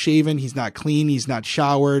 He's not shaven, he's not clean, he's not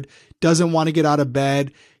showered, doesn't want to get out of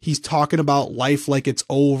bed. He's talking about life like it's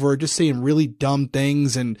over, just saying really dumb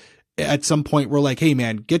things. And at some point we're like, hey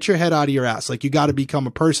man, get your head out of your ass. Like you got to become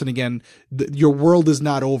a person again. Your world is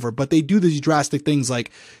not over. But they do these drastic things like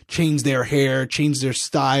change their hair, change their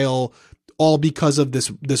style, all because of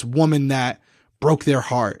this woman that broke their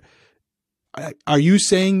heart. Are you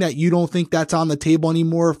saying that you don't think that's on the table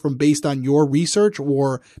anymore based on your research,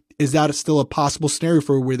 or is that still a possible scenario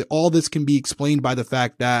for where all this can be explained by the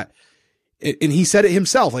fact that, and he said it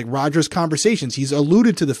himself, like Roger's conversations, he's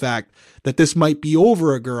alluded to the fact that this might be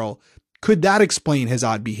over a girl. Could that explain his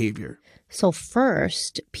odd behavior? So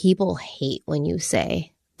first, people hate when you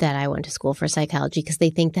say that I went to school for psychology because they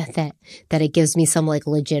think that it gives me some like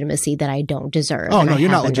legitimacy that I don't deserve. Oh, no, you're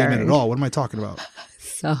not legitimate at all. What am I talking about?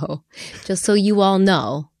 So just so you all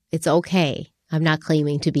know, it's okay. I'm not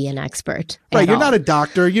claiming to be an expert. Right. You're not a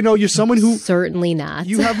doctor. You're someone who certainly not.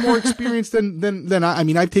 You have more experience than I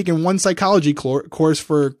mean, I've taken one psychology course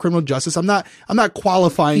for criminal justice. I'm not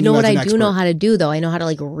qualifying. You know what I do know how to do though? I know how to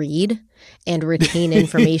like read and retain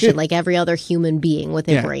information like every other human being with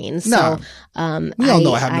a brain. So, we all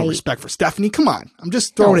know I have no respect for Stephanie. Come on. I'm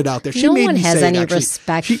just throwing it out there. No one has any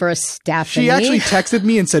respect for Stephanie. She actually texted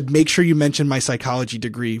me and said, make sure you mention my psychology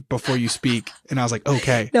degree before you speak. And I was like,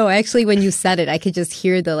 okay. No, actually, when you said it, I could just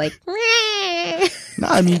hear the like, no,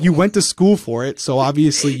 I mean, you went to school for it. So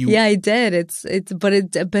obviously you. Yeah, I did.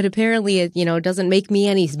 But apparently it, doesn't make me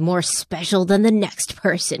any more special than the next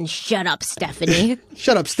person. Shut up, Stephanie.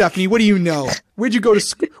 Shut up, Stephanie. What do you know? Where'd you go to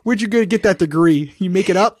school? Where'd you go get that degree? You make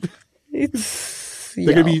it up? They're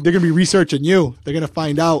going to be researching you. They're going to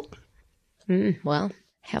find out. Well,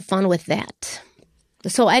 have fun with that.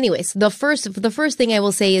 So anyways, the first thing I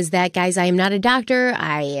will say is that, guys, I am not a doctor.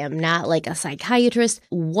 I am not like a psychiatrist.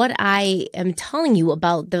 What I am telling you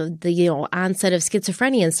about the onset of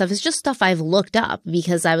schizophrenia and stuff is just stuff I've looked up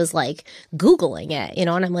because I was like Googling it, and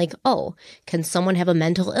I'm like, oh, can someone have a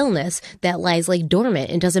mental illness that lies like dormant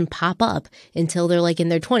and doesn't pop up until they're like in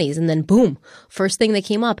their 20s? And then boom, first thing that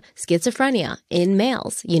came up, schizophrenia in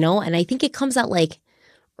males, and I think it comes out like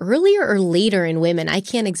earlier or later in women. I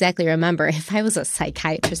can't exactly remember. If I was a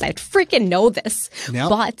psychiatrist, I'd freaking know this. Yep.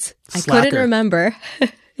 But Slacker. I couldn't remember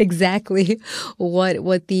exactly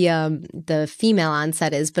what the female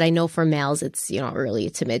onset is. But I know for males, it's, early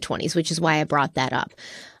to mid 20s, which is why I brought that up.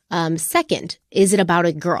 Second, is it about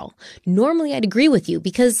a girl? Normally, I'd agree with you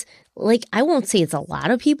because, like, I won't say it's a lot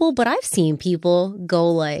of people, but I've seen people go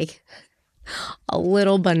like a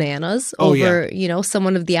little bananas over,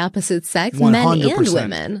 someone of the opposite sex, 100%. Men and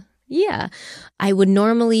women. Yeah. I would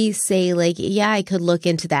normally say like, yeah, I could look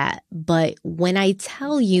into that. But when I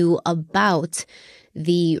tell you about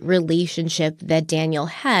the relationship that Daniel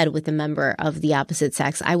had with a member of the opposite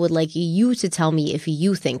sex. I would like you to tell me if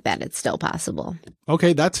you think that it's still possible.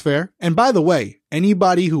 Okay, that's fair. And by the way,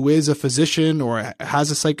 anybody who is a physician or has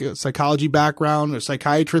a psychology background or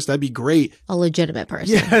psychiatrist, that'd be great. A legitimate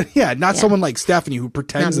person. Yeah, not someone like Stephanie who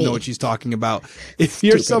pretends to know what she's talking about. If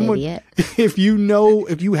you're someone, idiot. if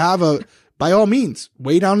you have by all means,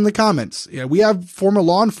 weigh down in the comments. Yeah, we have former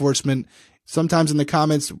law enforcement sometimes in the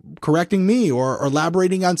comments correcting me or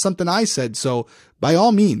elaborating on something I said. So by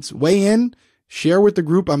all means, weigh in. Share with the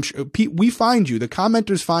group. I'm sure we find you. The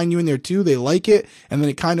commenters find you in there too. They like it, and then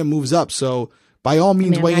it kind of moves up. So by all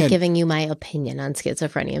means, weigh in. I'm not giving you my opinion on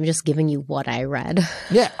schizophrenia. I'm just giving you what I read.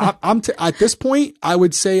 Yeah, at this point, I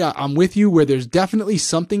would say I'm with you where there's definitely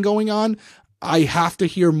something going on. I have to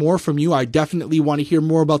hear more from you. I definitely want to hear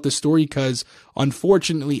more about the story because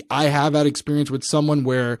unfortunately, I have had experience with someone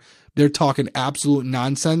where they're talking absolute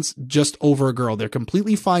nonsense just over a girl. They're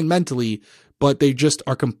completely fine mentally, but they just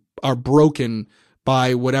are broken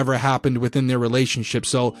by whatever happened within their relationship.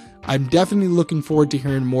 So I'm definitely looking forward to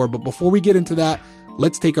hearing more. But before we get into that,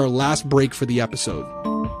 let's take our last break for the episode.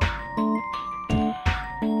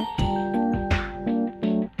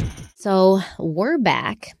 So we're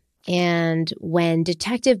back. And when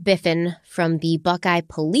Detective Biffen from the Buckeye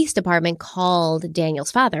Police Department called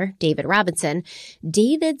Daniel's father, David Robinson,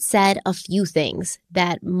 David said a few things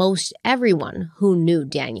that most everyone who knew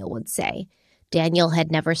Daniel would say. Daniel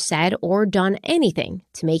had never said or done anything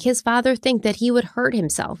to make his father think that he would hurt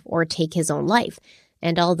himself or take his own life.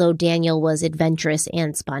 And although Daniel was adventurous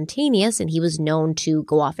and spontaneous and he was known to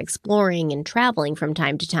go off exploring and traveling from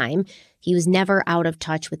time to time, he was never out of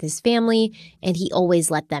touch with his family, and he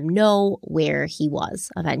always let them know where he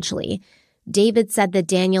was eventually. David said that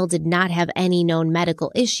Daniel did not have any known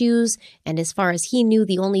medical issues, and as far as he knew,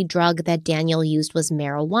 the only drug that Daniel used was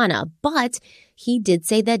marijuana. But he did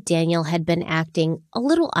say that Daniel had been acting a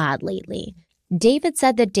little odd lately. David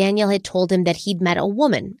said that Daniel had told him that he'd met a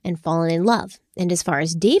woman and fallen in love. And as far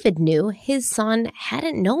as David knew, his son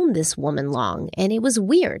hadn't known this woman long, and it was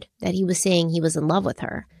weird that he was saying he was in love with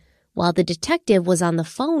her. While the detective was on the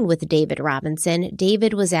phone with David Robinson,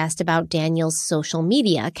 David was asked about Daniel's social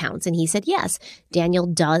media accounts, and he said yes, Daniel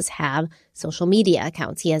does have social media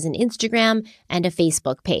accounts. He has an Instagram and a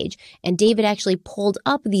Facebook page, and David actually pulled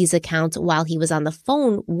up these accounts while he was on the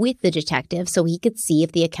phone with the detective so he could see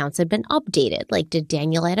if the accounts had been updated. Like, did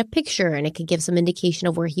Daniel add a picture, and it could give some indication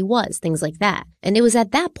of where he was, things like that. And it was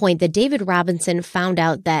at that point that David Robinson found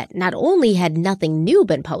out that not only had nothing new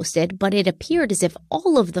been posted, but it appeared as if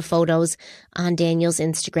all of the photos on Daniel's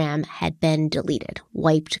Instagram had been deleted,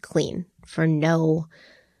 wiped clean for no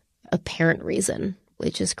apparent reason,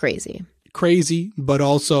 which is crazy. Crazy, but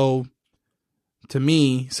also, to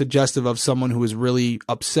me, suggestive of someone who is really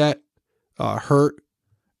upset, hurt,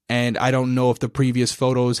 and I don't know if the previous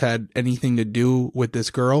photos had anything to do with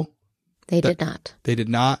this girl. They did not. They did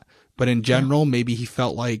not, but in general, maybe he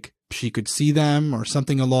felt like she could see them or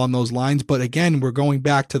something along those lines. But again, we're going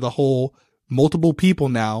back to the whole multiple people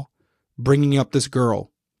now bringing up this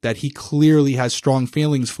girl that he clearly has strong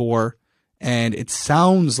feelings for, and it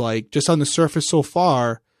sounds like, just on the surface so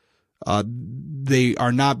far, they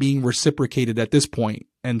are not being reciprocated at this point.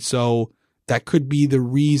 And so that could be the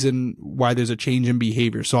reason why there's a change in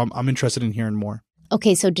behavior. So I'm interested in hearing more.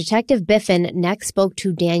 Okay, so Detective Biffen next spoke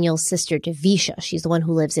to Daniel's sister, Devisha. She's the one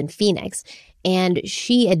who lives in Phoenix. And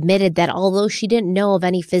she admitted that although she didn't know of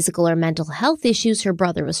any physical or mental health issues her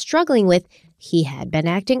brother was struggling with, he had been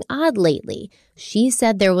acting odd lately. She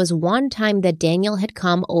said there was one time that Daniel had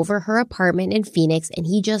come over her apartment in Phoenix and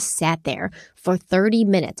he just sat there for 30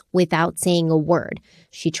 minutes without saying a word.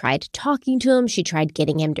 She tried talking to him, she tried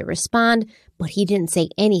getting him to respond, but he didn't say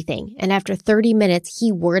anything. And after 30 minutes,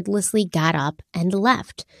 he wordlessly got up and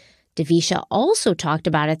left. Devisha also talked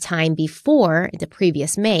about a time before, the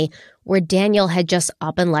previous May, where Daniel had just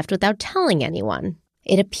up and left without telling anyone.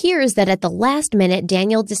 It appears that at the last minute,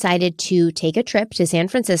 Daniel decided to take a trip to San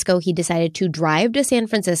Francisco. He decided to drive to San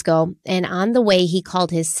Francisco, and on the way, he called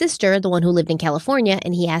his sister, the one who lived in California,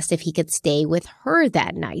 and he asked if he could stay with her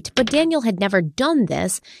that night. But Daniel had never done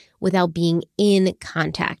this without being in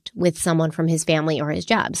contact with someone from his family or his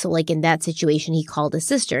job. So like in that situation, he called his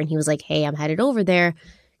sister, and he was like, hey, I'm headed over there.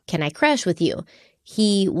 Can I crash with you?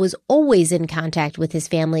 He was always in contact with his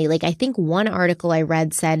family. Like, I think one article I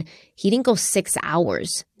read said he didn't go 6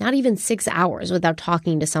 hours, not even 6 hours, without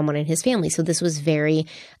talking to someone in his family. So this was very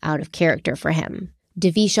out of character for him.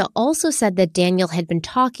 Devisha also said that Daniel had been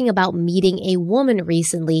talking about meeting a woman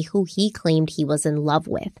recently who he claimed he was in love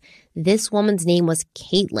with. This woman's name was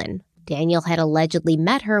Caitlin, Daniel had allegedly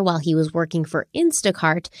met her while he was working for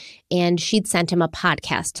Instacart, and she'd sent him a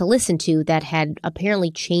podcast to listen to that had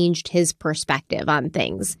apparently changed his perspective on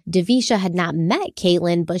things. Devisha had not met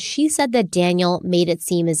Caitlin, but she said that Daniel made it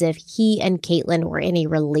seem as if he and Caitlin were in a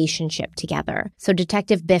relationship together. So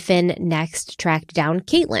Detective Biffen next tracked down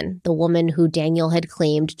Caitlin, the woman who Daniel had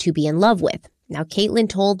claimed to be in love with. Now, Caitlin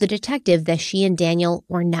told the detective that she and Daniel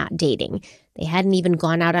were not dating. They hadn't even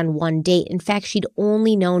gone out on one date. In fact, she'd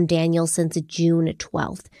only known Daniel since June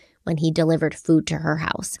 12th, when he delivered food to her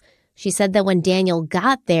house. She said that when Daniel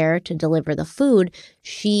got there to deliver the food,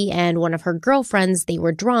 she and one of her girlfriends, they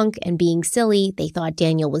were drunk and being silly. They thought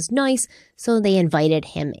Daniel was nice, so they invited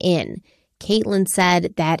him in. Caitlin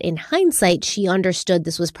said that in hindsight, she understood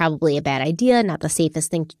this was probably a bad idea, not the safest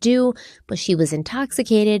thing to do, but she was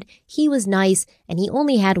intoxicated, he was nice, and he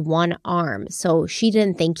only had one arm, so she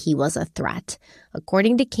didn't think he was a threat.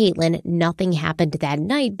 According to Caitlin, nothing happened that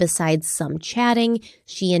night besides some chatting.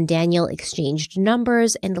 She and Daniel exchanged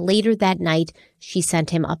numbers, and later that night, she sent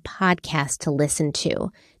him a podcast to listen to.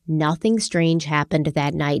 Nothing strange happened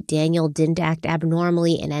that night. Daniel didn't act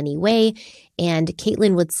abnormally in any way, and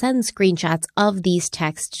Caitlin would send screenshots of these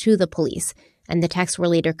texts to the police, and the texts were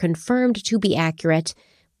later confirmed to be accurate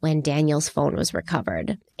when Daniel's phone was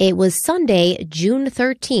recovered. It was Sunday, June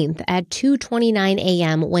 13th at 2:29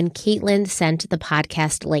 a.m. when Caitlin sent the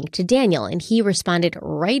podcast link to Daniel, and he responded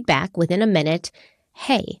right back within a minute,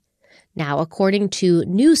 "Hey." Now, according to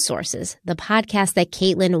news sources, the podcast that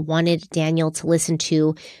Caitlin wanted Daniel to listen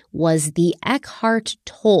to was the Eckhart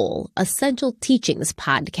Tolle Essential Teachings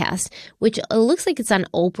podcast, which looks like it's on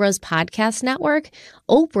Oprah's podcast network.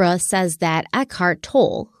 Oprah says that Eckhart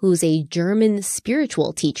Tolle, who's a German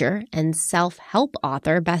spiritual teacher and self-help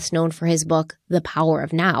author best known for his book, The Power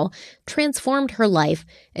of Now, transformed her life,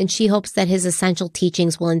 and she hopes that his essential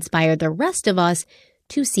teachings will inspire the rest of us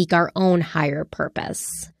to seek our own higher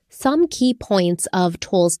purpose. Some key points of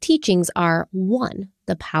Tolle's teachings are: 1.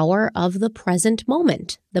 The power of the present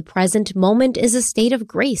moment. The present moment is a state of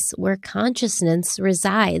grace where consciousness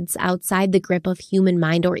resides outside the grip of human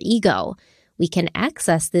mind or ego. We can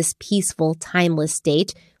access this peaceful, timeless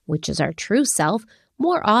state, which is our true self,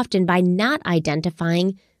 more often by not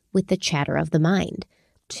identifying with the chatter of the mind.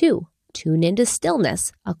 2. Tune into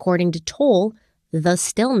stillness. According to Tolle, the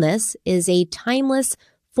stillness is a timeless,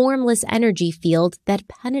 formless energy field that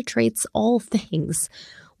penetrates all things.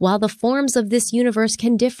 While the forms of this universe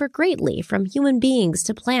can differ greatly from human beings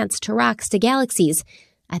to plants to rocks to galaxies,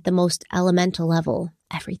 at the most elemental level,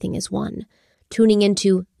 everything is one. Tuning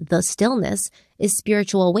into the stillness is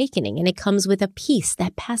spiritual awakening, and it comes with a peace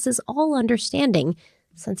that passes all understanding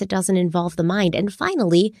since it doesn't involve the mind. And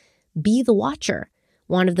finally, be the watcher.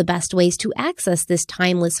 One of the best ways to access this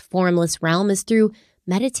timeless, formless realm is through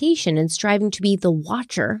meditation and striving to be the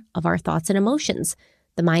watcher of our thoughts and emotions.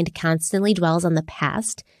 The mind constantly dwells on the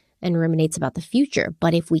past and ruminates about the future.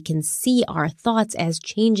 But if we can see our thoughts as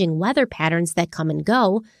changing weather patterns that come and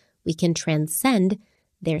go, we can transcend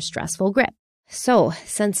their stressful grip. So,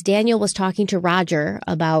 since Daniel was talking to Roger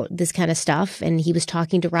about this kind of stuff, and he was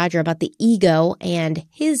talking to Roger about the ego and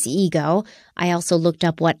his ego, I also looked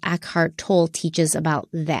up what Eckhart Tolle teaches about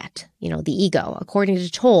that, the ego. According to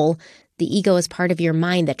Tolle, the ego is part of your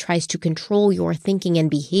mind that tries to control your thinking and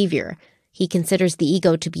behavior. He considers the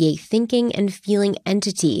ego to be a thinking and feeling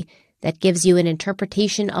entity that gives you an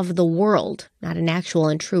interpretation of the world, not an actual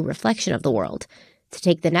and true reflection of the world. To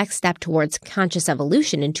take the next step towards conscious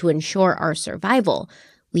evolution and to ensure our survival,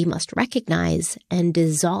 we must recognize and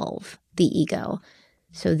dissolve the ego.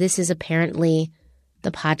 So this is apparently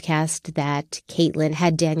the podcast that Caitlin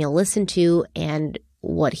had Daniel listen to, and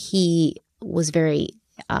what he was very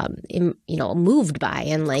moved by,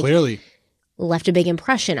 and clearly left a big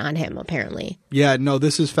impression on him, apparently. Yeah, no,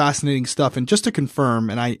 this is fascinating stuff. And just to confirm,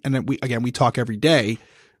 we talk every day,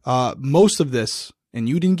 most of this, and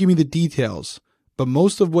you didn't give me the details, but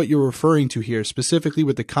most of what you're referring to here, specifically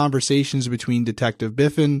with the conversations between Detective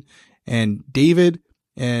Biffen and David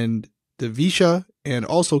and Devisha and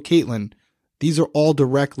also Caitlin, these are all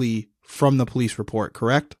directly from the police report,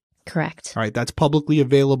 correct? Correct. All right. That's publicly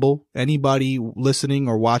available. Anybody listening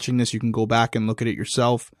or watching this, you can go back and look at it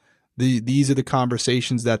yourself. These are the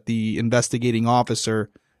conversations that the investigating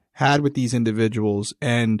officer had with these individuals,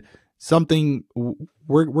 and something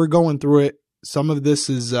we're going through it. Some of this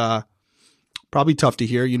is probably tough to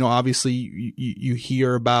hear. Obviously you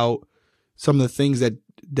hear about some of the things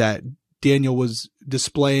that Daniel was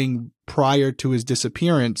displaying prior to his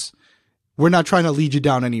disappearance. We're not trying to lead you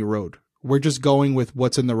down any road. We're just going with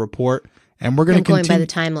what's in the report, and we're going to continue. Going by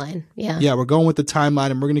the timeline. Yeah. Yeah, we're going with the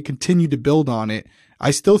timeline, and we're going to continue to build on it.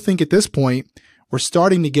 I still think at this point, we're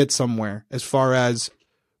starting to get somewhere as far as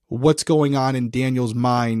what's going on in Daniel's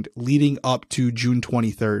mind leading up to June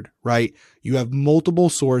 23rd, right? You have multiple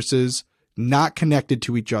sources not connected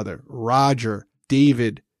to each other. Roger,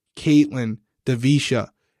 David, Caitlin, Davisha.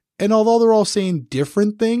 And although they're all saying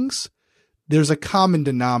different things, there's a common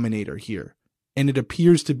denominator here. And it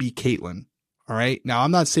appears to be Caitlin. All right. Now,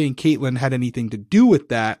 I'm not saying Caitlin had anything to do with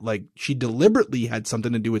that. Like she deliberately had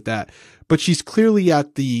something to do with that, but she's clearly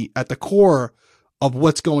at the core of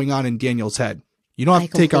what's going on in Daniel's head. You don't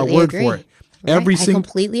have to take our word for it. Right? I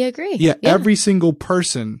completely agree. Yeah. Every single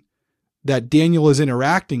person that Daniel is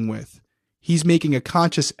interacting with, he's making a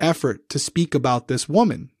conscious effort to speak about this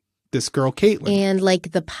woman, this girl, Caitlin. And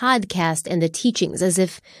like the podcast and the teachings, as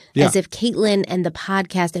if Caitlin and the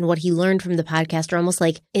podcast and what he learned from the podcast are almost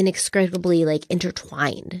like inextricably like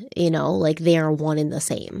intertwined, like they are one and the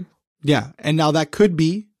same. Yeah. And now that could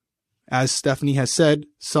be, as Stephanie has said,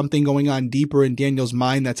 something going on deeper in Daniel's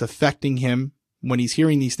mind that's affecting him when he's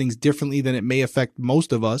hearing these things differently than it may affect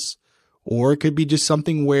most of us. Or it could be just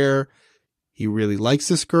something where he really likes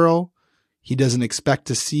this girl. He doesn't expect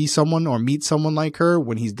to see someone or meet someone like her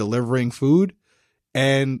when he's delivering food.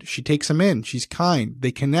 And she takes him in. She's kind.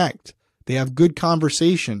 They connect. They have good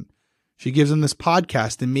conversation. She gives him this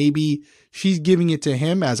podcast, and maybe she's giving it to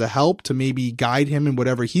him as a help to maybe guide him in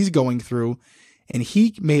whatever he's going through. And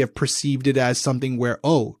he may have perceived it as something where,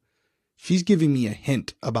 oh, she's giving me a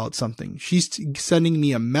hint about something. She's sending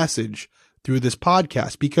me a message through this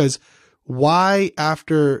podcast. Because why,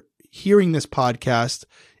 after hearing this podcast,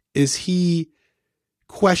 is he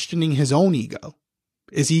questioning his own ego?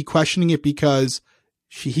 Is he questioning it because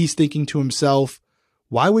he's thinking to himself,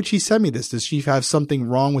 why would she send me this? Does she have something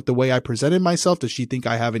wrong with the way I presented myself? Does she think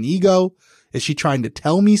I have an ego? Is she trying to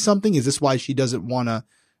tell me something? Is this why she doesn't want to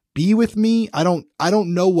be with me? I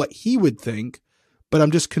don't know what he would think, but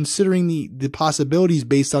I'm just considering the possibilities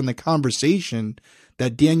based on the conversation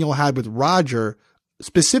that Daniel had with Roger,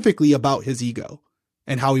 specifically about his ego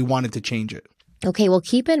and how he wanted to change it. Okay, well,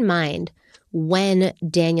 keep in mind when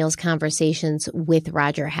Daniel's conversations with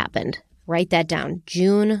Roger happened. Write that down.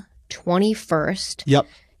 June 21st. Yep.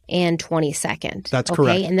 And 22nd. That's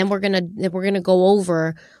correct. And then we're gonna go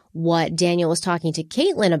over what Daniel was talking to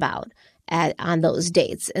Caitlin about on those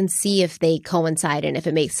dates and see if they coincide and if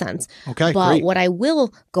it makes sense. Okay, but great. What I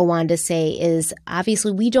will go on to say is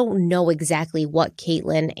obviously we don't know exactly what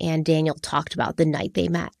Caitlin and Daniel talked about the night they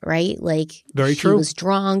met, right? Like very true. He was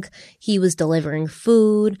drunk. He was delivering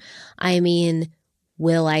food. I mean,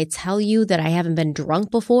 will I tell you that I haven't been drunk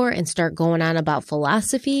before and start going on about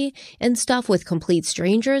philosophy and stuff with complete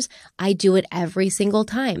strangers? I do it every single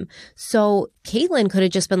time. So Caitlin could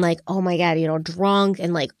have just been like, oh my God, drunk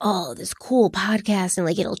and like, oh, this cool podcast and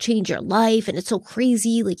like, it'll change your life. And it's so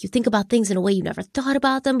crazy. Like you think about things in a way you never thought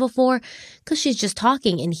about them before, because she's just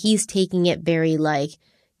talking and he's taking it very like,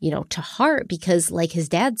 to heart, because like his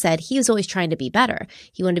dad said, he was always trying to be better.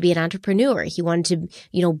 He wanted to be an entrepreneur. He wanted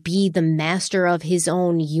to, be the master of his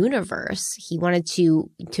own universe. He wanted to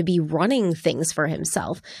be running things for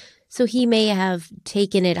himself. So he may have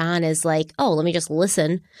taken it on as like, oh, let me just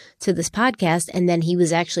listen to this podcast. And then he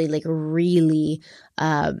was actually like really,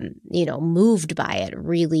 moved by it,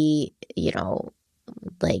 really,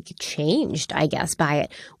 like changed, I guess, by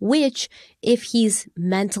it, which if he's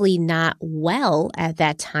mentally not well at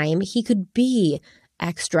that time, he could be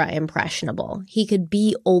extra impressionable. He could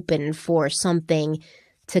be open for something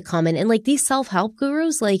to come in. And like these self-help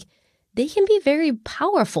gurus, like they can be very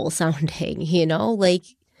powerful sounding, like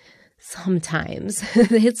sometimes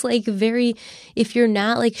it's like if you're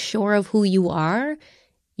not like sure of who you are,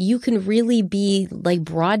 you can really be like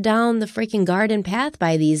brought down the freaking garden path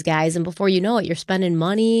by these guys. And before you know it, you're spending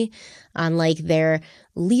money on like their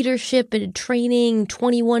leadership and training,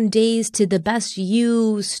 21 days to the best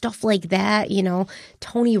you, stuff like that,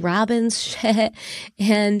 Tony Robbins shit.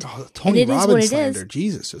 And, Tony and it Robbins is what it slander. is.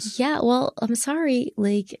 Jesus. Yeah, well, I'm sorry.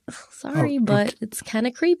 But it's kind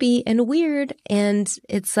of creepy and weird. And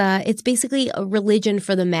it's basically a religion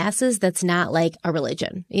for the masses that's not like a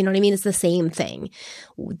religion. You know what I mean? It's the same thing.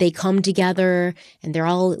 They come together and they're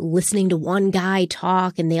all listening to one guy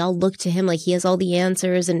talk and they all look to him like he has all the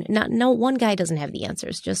answers. And no, one guy doesn't have the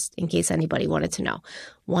answers, just in case anybody wanted to know.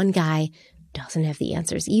 One guy doesn't have the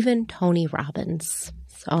answers, even Tony Robbins.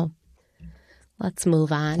 So let's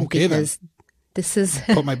move on, okay, because this is...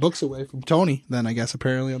 Put my books away from Tony, then I guess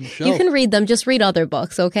apparently on the show. You can read them. Just read other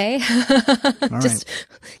books, okay? Just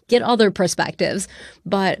get other perspectives.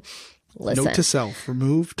 But listen. Note to self,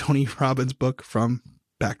 remove Tony Robbins' book from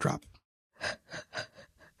Backdrop.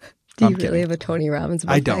 Do you really have a Tony Robbins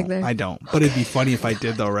book back there? I don't. But it'd be funny if I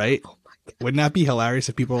did though, right? Wouldn't that be hilarious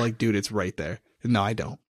if people were like, dude, it's right there. No, I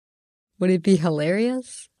don't. Would it be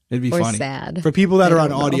hilarious? It'd be or funny. sad? For people that I are on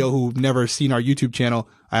don't know. audio who've never seen our YouTube channel,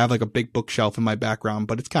 I have like a big bookshelf in my background,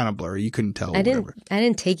 but it's kind of blurry. You couldn't tell. I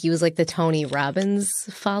didn't take you as like the Tony Robbins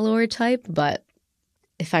follower type, but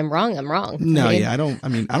if I'm wrong, I'm wrong. No, right? yeah, I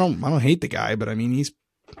don't hate the guy, but I mean,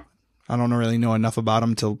 I don't really know enough about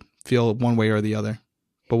him to feel one way or the other.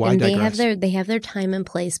 But why digress? They have their time and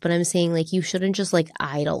place, but I'm saying like you shouldn't just like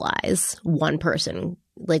idolize one person,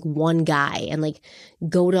 like one guy, and like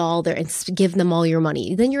go to all their and give them all your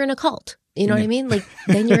money. Then you're in a cult. You know what I mean? Like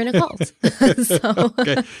then you're in a cult. So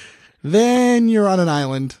Okay. Then you're on an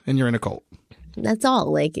island and you're in a cult. that's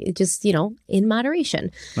all. Like it just, in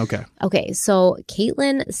moderation. Okay. Okay, so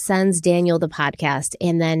Caitlin sends Daniel the podcast,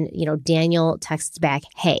 and then, Daniel texts back,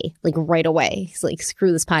 hey, like right away. He's like,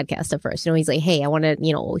 screw this podcast at first. He's like, hey, I want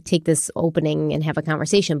to, take this opening and have a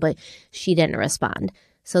conversation, but she didn't respond.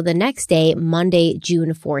 So the next day, Monday,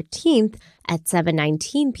 June 14th at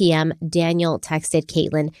 7:19 p.m., Daniel texted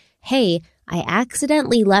Caitlin, hey, I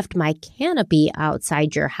accidentally left my canopy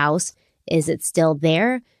outside your house. Is it still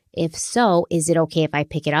there? If so, is it okay if I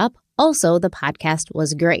pick it up? Also, the podcast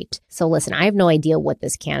was great. So listen, I have no idea what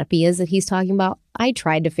this canopy is that he's talking about. I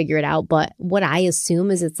tried to figure it out, but what I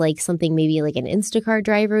assume is it's like something maybe like an Instacart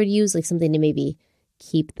driver would use, like something to maybe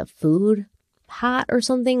keep the food hot or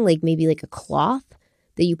something, like maybe like a cloth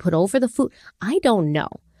that you put over the food. I don't know.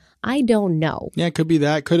 Yeah, it could be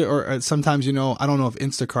that. Or sometimes, I don't know if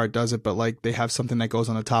Instacart does it, but like they have something that goes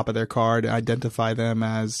on the top of their car to identify them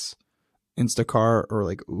as Instacart or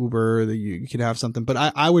like Uber, that you can have something. But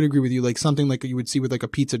I would agree with you, like something like you would see with like a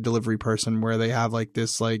pizza delivery person where they have like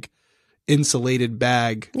this like insulated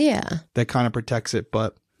bag that kind of protects it.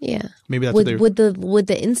 But yeah, maybe that's would the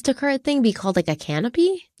Instacart thing be called like a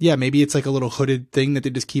canopy? Yeah, maybe it's like a little hooded thing that they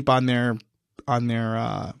just keep on their I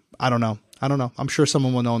don't know. I'm sure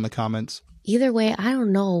someone will know in the comments. Either way, I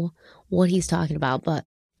don't know what he's talking about, but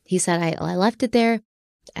he said I left it there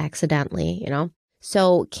accidentally,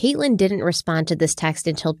 So Caitlin didn't respond to this text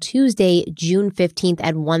until Tuesday, June 15th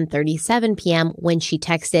at 1:37 p.m. when she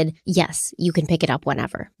texted, yes, you can pick it up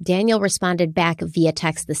whenever. Daniel responded back via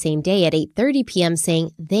text the same day at 8:30 p.m.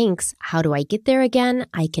 saying, thanks, how do I get there again?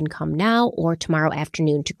 I can come now or tomorrow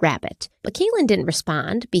afternoon to grab it. But Caitlin didn't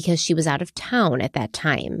respond because she was out of town at that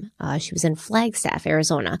time. She was in Flagstaff,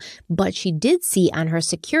 Arizona, but she did see on her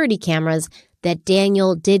security cameras that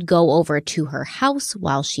Daniel did go over to her house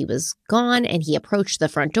while she was gone, and he approached the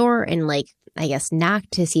front door and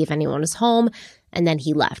knocked to see if anyone was home, and then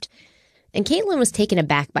he left. And Caitlin was taken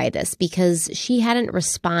aback by this because she hadn't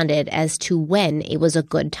responded as to when it was a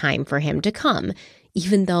good time for him to come,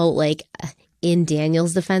 even though in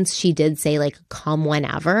Daniel's defense, she did say come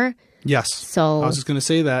whenever. Yes. So I was just going to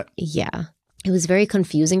say that. Yeah. It was very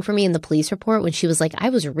confusing for me in the police report when she was like, I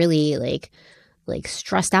was really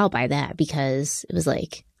stressed out by that because it was I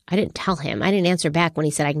didn't tell him. I didn't answer back when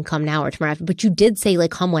he said I can come now or tomorrow. But you did say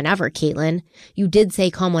come whenever, Caitlin. You did say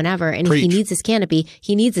come whenever. And Preach. If he needs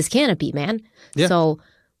his canopy, man. Yeah. So,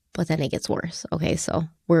 but then it gets worse. Okay. So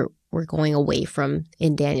we're going away from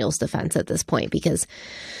in Daniel's defense at this point because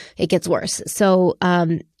it gets worse. So,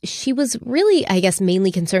 she was really, I guess,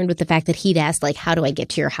 mainly concerned with the fact that he'd asked how do I get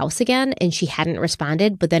to your house again? And she hadn't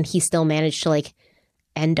responded, but then he still managed to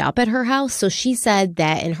end up at her house. So she said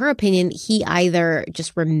that in her opinion, he either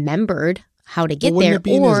just remembered how to get there it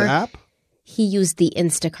be or in his app? He used the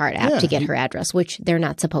Instacart app Yeah, to get her address, which they're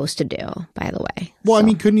not supposed to do, by the way. Well, So, I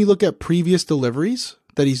mean, couldn't he look at previous deliveries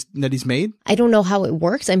that he's made? I don't know how it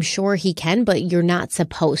works. I'm sure he can, but you're not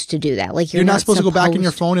supposed to do that. You're not supposed to go back in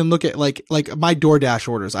your phone and look at like my DoorDash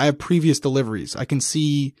orders. I have previous deliveries. I can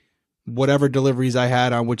see whatever deliveries I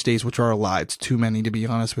had on which days, which are a lot. It's too many, to be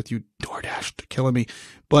honest with you. DoorDash, they're killing me.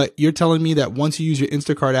 But you're telling me that once you use your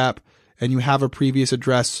Instacart app and you have a previous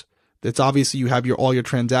address, that's obviously you have all your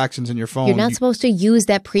transactions in your phone. You're not supposed to use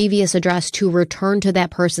that previous address to return to that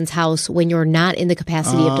person's house when you're not in the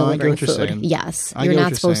capacity of delivering food. Saying. Yes, I you're get what not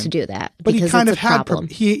you're supposed saying. to do that. But because he kind it's of a had problem.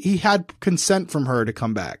 he had consent from her to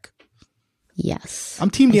come back. Yes. I'm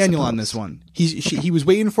Team I Daniel on suppose. this one. He was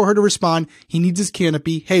waiting for her to respond. He needs his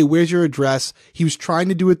canopy. Hey, where's your address? He was trying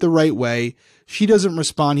to do it the right way. She doesn't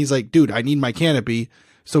respond. He's like, dude, I need my canopy.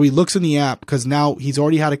 So he looks in the app because now he's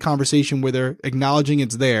already had a conversation with her, acknowledging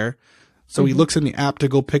it's there. So he looks in the app to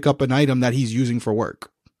go pick up an item that he's using for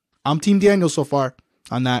work. I'm Team Daniel so far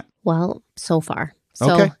on that. Well, so far.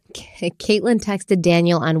 So Okay. Caitlin texted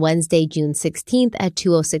Daniel on Wednesday, June 16th at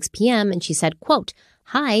 2:06 p.m. and she said, quote,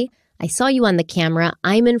 hi, I saw you on the camera.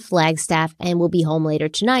 I'm in Flagstaff and will be home later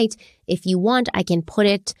tonight. If you want, I can put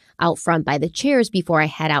it out front by the chairs before I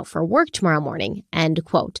head out for work tomorrow morning, end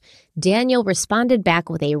quote. Daniel responded back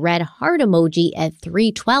with a red heart emoji at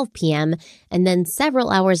 3:12 p.m. And then several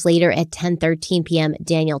hours later at 10:13 p.m.,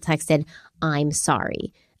 Daniel texted, "I'm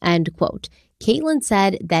sorry," end quote. Caitlin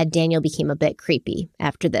said that Daniel became a bit creepy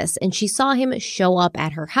after this, and she saw him show up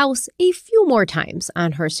at her house a few more times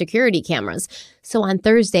on her security cameras. So on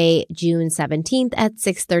Thursday, June 17th at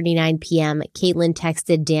 6:39 p.m., Caitlin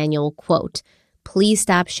texted Daniel, quote, "Please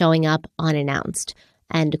stop showing up unannounced,"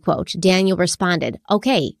 end quote. Daniel responded,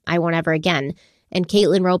 "Okay, I won't ever again." And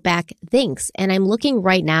Caitlin wrote back, "Thanks, and I'm looking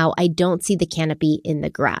right now. I don't see the canopy in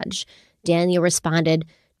the garage." Daniel responded,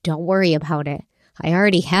 "Don't worry about it. I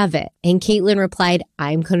already have it." And Caitlin replied,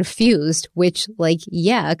 "I'm confused," which,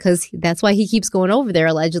 yeah, because that's why he keeps going over there,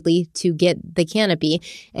 allegedly, to get the canopy.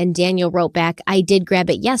 And Daniel wrote back, "I did grab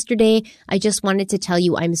it yesterday. I just wanted to tell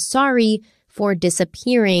you I'm sorry for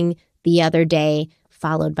disappearing the other day,"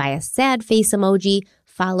 followed by a sad face emoji,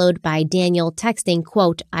 followed by Daniel texting,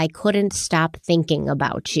 quote, "I couldn't stop thinking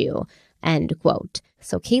about you," end quote.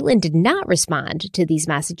 So Caitlin did not respond to these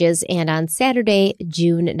messages, and on Saturday,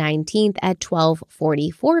 June 19th at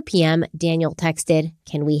 12:44 p.m., Daniel texted,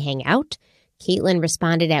 "Can we hang out?" Caitlin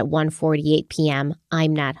responded at 1:48 p.m.,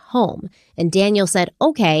 "I'm not home." And Daniel said,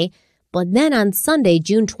 "Okay." But then on Sunday,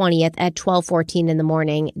 June 20th at 12:14 in the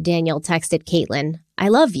morning, Daniel texted Caitlin, "I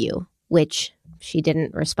love you," which she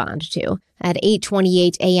didn't respond to. At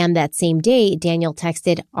 8:28 a.m. that same day, Daniel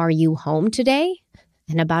texted, "Are you home today?"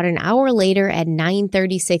 And about an hour later at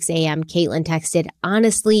 9:36 a.m., Caitlin texted,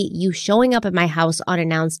 "Honestly, you showing up at my house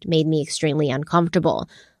unannounced made me extremely uncomfortable.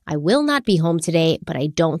 I will not be home today, but I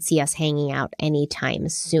don't see us hanging out anytime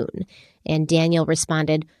soon." And Daniel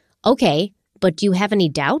responded, "Okay, but do you have any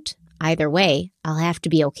doubt? Either way, I'll have to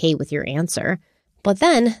be okay with your answer." But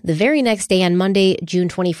then, the very next day on Monday, June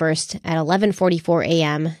 21st at 11:44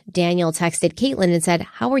 a.m., Daniel texted Caitlin and said,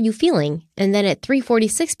 "How are you feeling?" And then at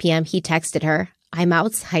 3:46 p.m., he texted her, "I'm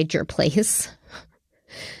outside your place."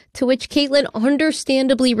 To which Caitlin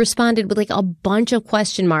understandably responded with a bunch of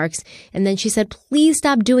question marks. And then she said, "Please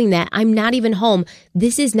stop doing that. I'm not even home.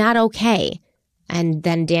 This is not okay." And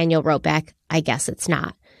then Daniel wrote back, "I guess it's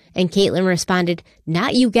not." And Caitlin responded,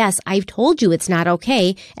 "Not you guess. I've told you it's not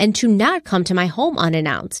okay and to not come to my home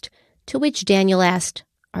unannounced." To which Daniel asked,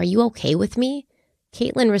 "Are you okay with me?"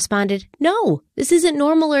 Caitlin responded, "No, this isn't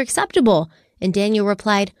normal or acceptable." And Daniel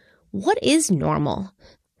replied, "What is normal?"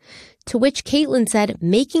 To which Caitlin said,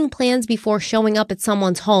 "Making plans before showing up at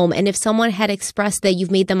someone's home, and if someone had expressed that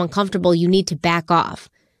you've made them uncomfortable, you need to back off."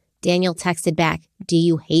 Daniel texted back, "Do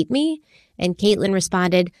you hate me?" And Caitlin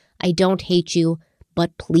responded, "I don't hate you,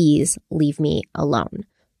 but please leave me alone."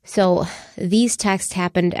 So these texts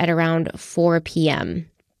happened at around 4 p.m.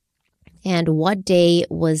 And what day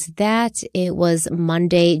was that? It was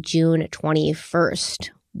Monday, June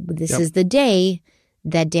 21st. This is the day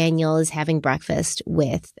that Daniel is having breakfast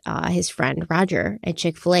with his friend Roger at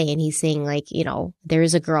Chick-fil-A. And he's saying, there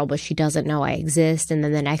is a girl, but she doesn't know I exist. And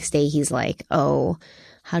then the next day he's like, "Oh,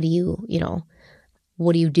 how do you,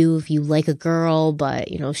 what do you do if you like a girl, but,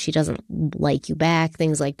 she doesn't like you back?"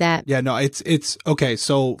 Things like that. Yeah, no, it's okay.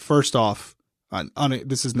 So first off,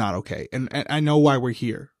 this is not okay. And I know why we're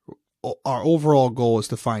here. Our overall goal is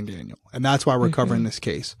to find Daniel, and that's why we're covering this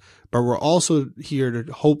case. But we're also here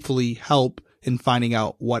to hopefully help in finding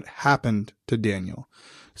out what happened to Daniel.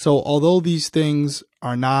 So although these things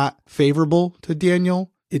are not favorable to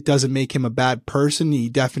Daniel, it doesn't make him a bad person. He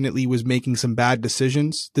definitely was making some bad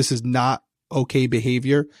decisions. This is not okay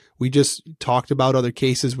behavior. We just talked about other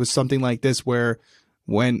cases with something like this where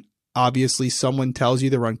when obviously someone tells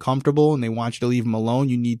you they're uncomfortable and they want you to leave them alone,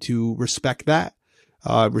 you need to respect that.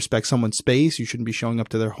 Respect someone's space. You shouldn't be showing up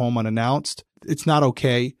to their home unannounced. It's not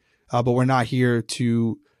okay, but we're not here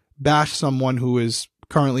to bash someone who is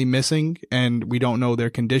currently missing and we don't know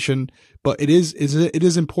their condition. But it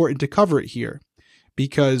is important to cover it here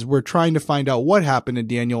because we're trying to find out what happened to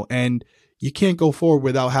Daniel, and you can't go forward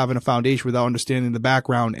without having a foundation, without understanding the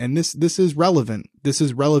background. And this is relevant. This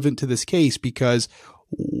is relevant to this case because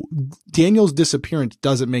Daniel's disappearance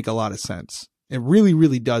doesn't make a lot of sense. It really,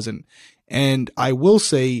 really doesn't. And I will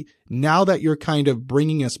say, now that you're kind of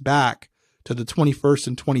bringing us back to the 21st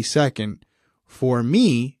and 22nd, for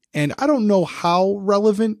me, and I don't know how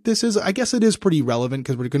relevant this is. I guess it is pretty relevant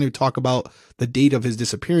because we're going to talk about the date of his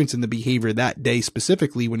disappearance and the behavior that day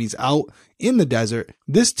specifically when he's out in the desert.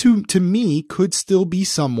 This to me could still be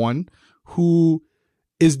someone who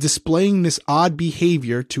is displaying this odd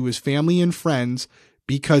behavior to his family and friends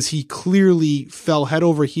because he clearly fell head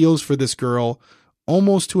over heels for this girl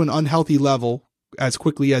almost to an unhealthy level as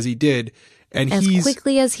quickly as he did. And as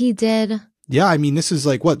quickly as he did. Yeah, I mean, this is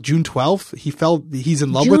like, what, June 12th? He's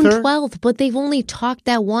in love June with her? 12th, but they've only talked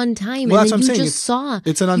that one time. Well, and that's then what I'm you saying. just saw.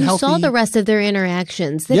 It's an unhealthy... You saw the rest of their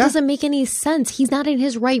interactions. That doesn't make any sense. He's not in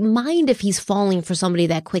his right mind if he's falling for somebody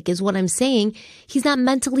that quick, is what I'm saying. He's not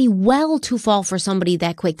mentally well to fall for somebody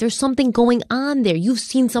that quick. There's something going on there. You've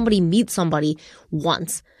seen somebody meet somebody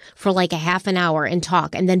once for like a half an hour and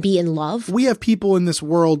talk and then be in love. We have people in this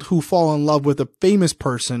world who fall in love with a famous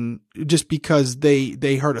person just because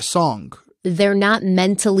they heard a song. They're not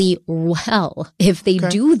mentally well if they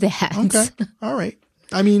do that. Okay. All right.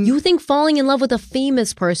 I mean, you think falling in love with a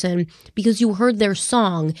famous person because you heard their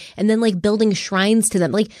song and then like building shrines to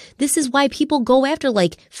them. Like, this is why people go after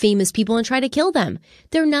like famous people and try to kill them.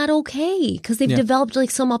 They're not okay because they've developed like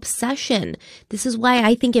some obsession. This is why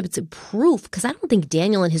I think it's proof, because I don't think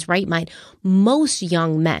Daniel in his right mind, most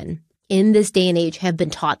young men in this day and age have been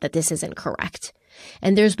taught that this isn't correct.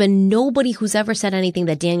 And there's been nobody who's ever said anything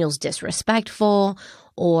that Daniel's disrespectful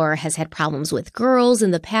or has had problems with girls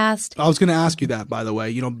in the past. I was going to ask you that, by the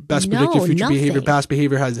way. Best predicted future behavior, past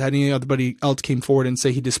behavior. Has anybody else came forward and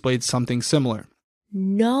say he displayed something similar?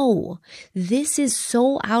 No. This is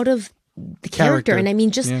so out of the character. And I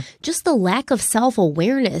mean, just the lack of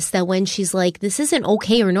self-awareness that when she's like, this isn't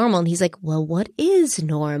okay or normal. And he's like, well, what is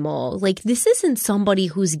normal? Like, this isn't somebody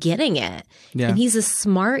who's getting it. Yeah. And he's a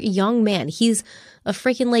smart young man. He's a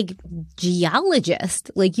freaking like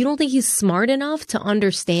geologist. Like, you don't think he's smart enough to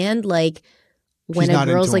understand like when a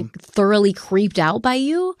girl's like thoroughly creeped out by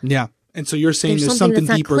you? Yeah. And so you're saying there's something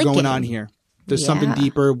deeper going on here. There's something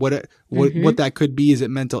deeper. What that could be? Is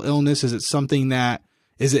it mental illness? Is it something that,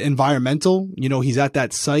 is it environmental? He's at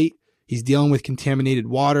that site. He's dealing with contaminated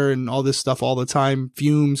water and all this stuff all the time.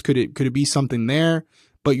 Fumes. Could it be something there?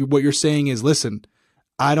 But what you're saying is, listen,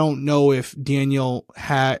 I don't know if Daniel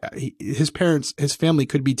his family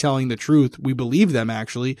could be telling the truth. We believe them,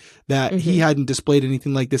 actually, that he hadn't displayed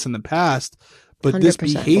anything like this in the past. But this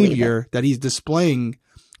behavior that he's displaying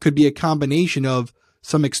could be a combination of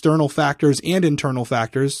some external factors and internal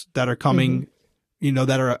factors that are coming,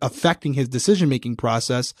 that are affecting his decision-making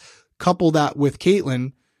process. Couple that with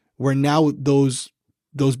Caitlyn, where now those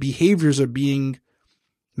behaviors are being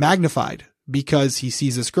magnified because he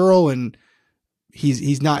sees this girl and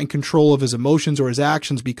he's not in control of his emotions or his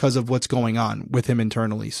actions because of what's going on with him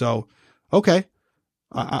internally. So, okay.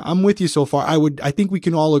 I'm with you so far. I think we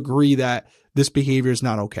can all agree that this behavior is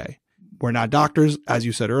not okay. We're not doctors, as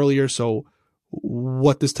you said earlier. So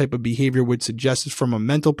what this type of behavior would suggest is from a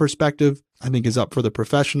mental perspective, I think is up for the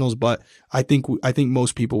professionals. But I think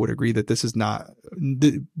most people would agree that this is not,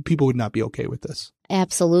 people would not be okay with this.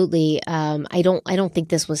 Absolutely. I don't think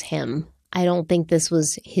this was him. I don't think this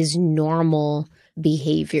was his normal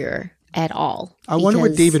behavior at all. I wonder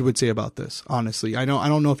what David would say about this, honestly. I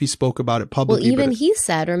don't know if he spoke about it publicly. Well, even he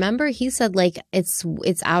said, remember, he said like it's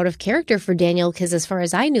out of character for Daniel because as far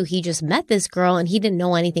as I knew, he just met this girl and he didn't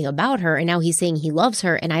know anything about her. And now he's saying he loves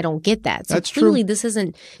her and I don't get that. So that's clearly true. This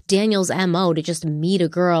isn't Daniel's MO to just meet a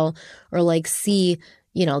girl or like see,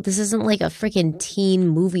 this isn't like a freaking teen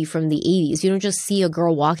movie from the 80s. You don't just see a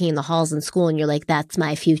girl walking in the halls in school and you're like, that's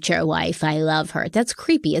my future wife. I love her. That's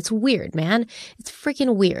creepy. It's weird, man. It's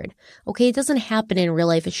freaking weird. Okay, it doesn't happen in real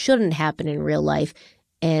life. It shouldn't happen in real life.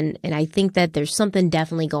 And I think that there's something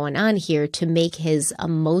definitely going on here to make his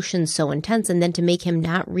emotions so intense and then to make him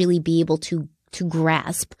not really be able to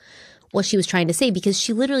grasp what she was trying to say, because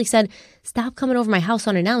she literally said, stop coming over my house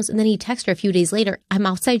unannounced. And then he texted her a few days later, I'm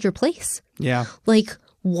outside your place. Yeah. Like,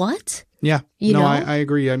 what? Yeah. I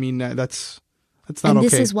agree. I mean, that's not okay. And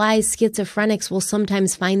this is why schizophrenics will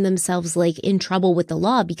sometimes find themselves like in trouble with the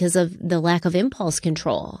law because of the lack of impulse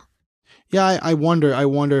control. Yeah. I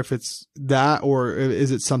wonder if it's that or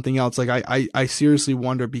is it something else? Like I seriously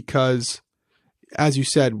wonder because, as you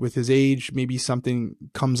said, with his age, maybe something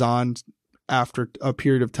comes on after a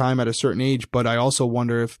period of time at a certain age. But I also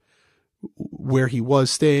wonder if where he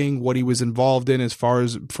was staying, what he was involved in as far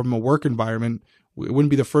as from a work environment, it wouldn't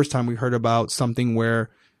be the first time we heard about something where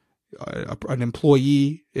an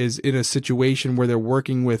employee is in a situation where they're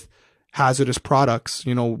working with hazardous products,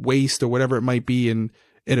 waste or whatever it might be, and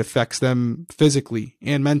it affects them physically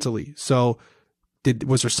and mentally. So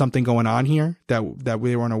was there something going on here that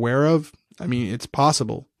we weren't aware of? I mean, it's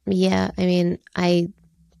possible. Yeah. I mean,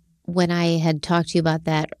 when I had talked to you about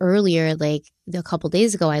that earlier, like a couple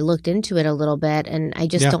days ago, I looked into it a little bit and I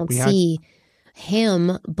just don't see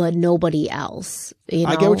him, but nobody else.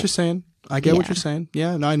 I get what you're saying. What you're saying.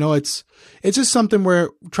 Yeah, no, I know it's just something we're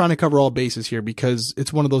trying to cover all bases here because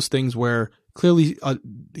it's one of those things where clearly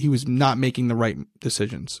he was not making the right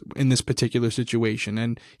decisions in this particular situation.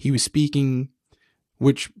 And he was speaking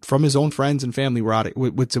which from his own friends and family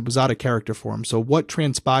was out of character for him. So what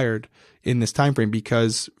transpired in this time frame?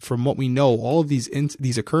 Because from what we know, all of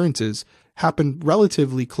these occurrences happened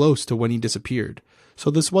relatively close to when he disappeared. So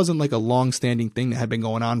this wasn't like a long-standing thing that had been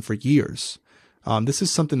going on for years. This is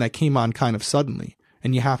something that came on kind of suddenly,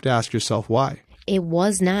 and you have to ask yourself why. It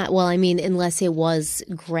was not. Well, I mean, unless it was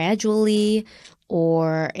gradually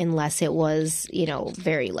or unless it was,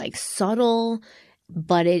 very like subtle.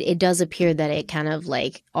 But it does appear that it kind of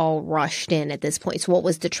like all rushed in at this point. So what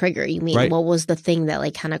was the trigger? You mean What was the thing that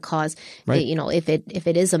like kind of caused, if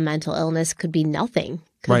it is a mental illness, could be nothing.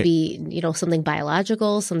 Could be, something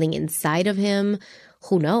biological, something inside of him.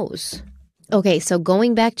 Who knows? Okay, so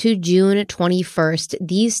going back to June 21st,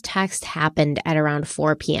 these texts happened at around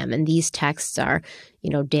 4 p.m. And these texts are,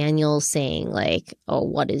 Daniel saying like, oh,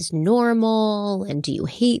 what is normal? And do you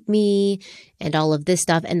hate me? And all of this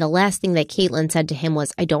stuff. And the last thing that Caitlin said to him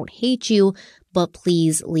was, I don't hate you, but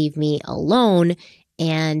please leave me alone.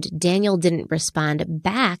 And Daniel didn't respond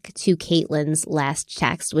back to Caitlin's last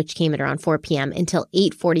text, which came at around 4 p.m. until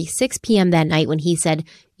 8:46 p.m. that night when he said,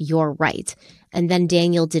 you're right. And then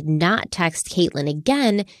Daniel did not text Caitlin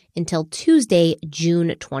again until Tuesday, June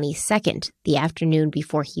 22nd, the afternoon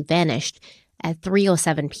before he vanished at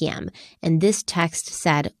 3:07 p.m. And this text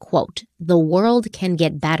said, quote, the world can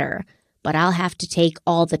get better, but I'll have to take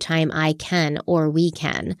all the time I can or we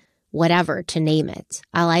can, whatever to name it.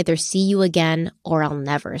 I'll either see you again or I'll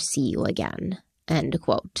never see you again, end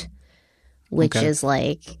quote. Which is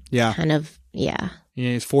like kind of, Yeah,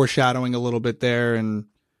 he's foreshadowing a little bit there and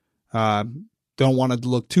don't want to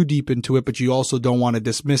look too deep into it, but you also don't want to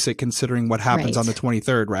dismiss it considering what happens on the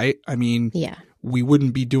 23rd, right? I mean, we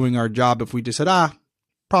wouldn't be doing our job if we just said,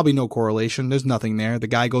 probably no correlation. There's nothing there. The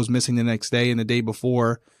guy goes missing the next day and the day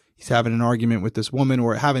before he's having an argument with this woman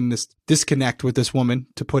or having this disconnect with this woman,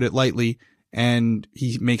 to put it lightly. And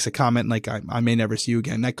he makes a comment like, I may never see you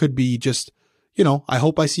again. That could be just, I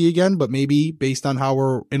hope I see you again, but maybe based on how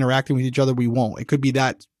we're interacting with each other, we won't. It could be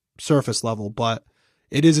that surface level, but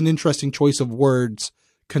it is an interesting choice of words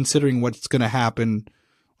considering what's going to happen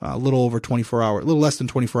a little less than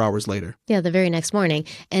 24 hours later. Yeah, the very next morning.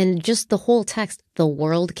 And just the whole text, the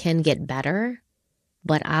world can get better,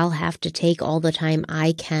 but I'll have to take all the time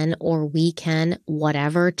I can or we can,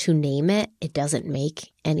 whatever to name it. It doesn't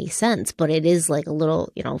make any sense, but it is like a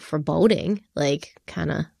little, foreboding, like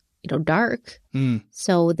kind of, dark.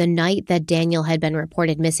 So the night that Daniel had been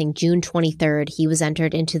reported missing, June 23rd, he was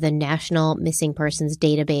entered into the National Missing Persons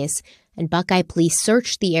Database, and Buckeye Police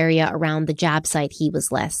searched the area around the job site he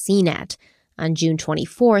was last seen at. On June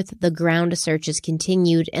 24th, the ground searches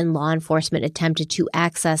continued and law enforcement attempted to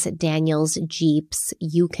access Daniel's Jeep's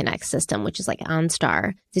Uconnect system, which is like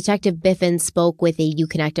OnStar. Detective Biffin spoke with a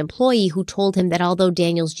Uconnect employee who told him that although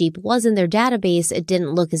Daniel's Jeep was in their database, it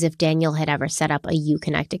didn't look as if Daniel had ever set up a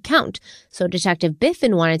Uconnect account. So Detective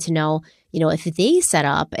Biffin wanted to know, if they set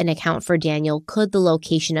up an account for Daniel, could the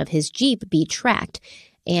location of his Jeep be tracked?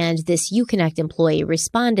 And this Uconnect employee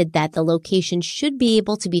responded that the location should be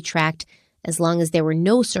able to be tracked as long as there were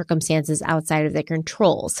no circumstances outside of their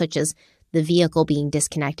control, such as the vehicle being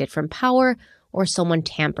disconnected from power or someone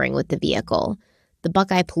tampering with the vehicle. The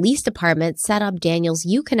Buckeye Police Department set up Daniel's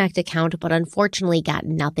Uconnect account, but unfortunately got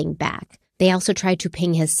nothing back. They also tried to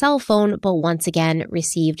ping his cell phone, but once again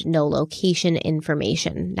received no location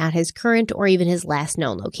information, not his current or even his last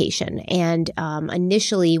known location. And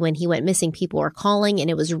initially, when he went missing, people were calling and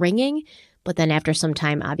it was ringing. But then after some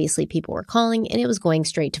time, obviously, people were calling and it was going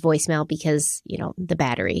straight to voicemail because, the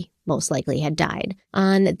battery most likely had died.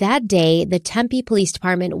 On that day, the Tempe Police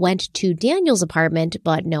Department went to Daniel's apartment,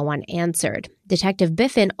 but no one answered. Detective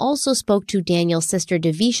Biffin also spoke to Daniel's sister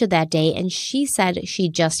Devisha that day, and she said she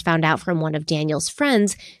just found out from one of Daniel's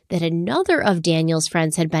friends that another of Daniel's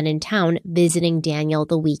friends had been in town visiting Daniel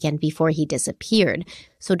the weekend before he disappeared.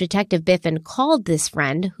 So Detective Biffin called this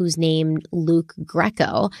friend, who's named Luke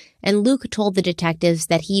Greco, and Luke told the detectives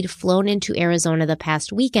that he'd flown into Arizona the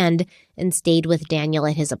past weekend and stayed with Daniel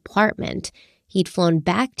at his apartment. He'd flown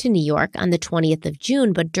back to New York on the 20th of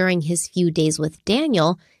June, but during his few days with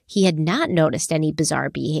Daniel, he had not noticed any bizarre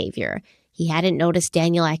behavior. He hadn't noticed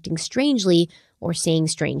Daniel acting strangely or saying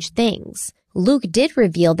strange things. Luke did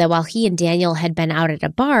reveal that while he and Daniel had been out at a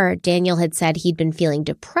bar, Daniel had said he'd been feeling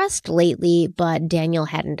depressed lately, but Daniel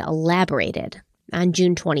hadn't elaborated. On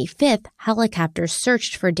June 25th, helicopters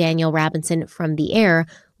searched for Daniel Robinson from the air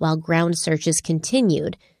while ground searches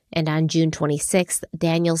continued. And on June 26th,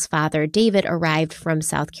 Daniel's father, David, arrived from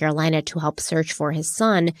South Carolina to help search for his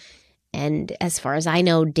son. And as far as I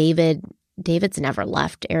know, David David's never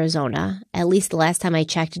left Arizona. At least the last time I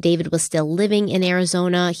checked, David was still living in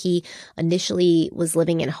Arizona. He initially was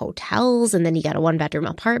living in hotels, and then he got a 1-bedroom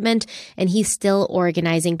apartment, and he's still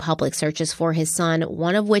organizing public searches for his son,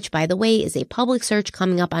 one of which, by the way, is a public search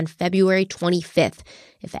coming up on February 25th.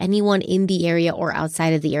 If anyone in the area or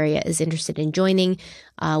outside of the area is interested in joining,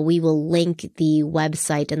 we will link the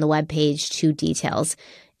website and the webpage to details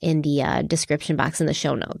in the description box in the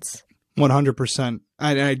show notes. 100%.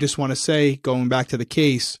 I just want to say, going back to the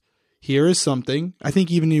case, here is something I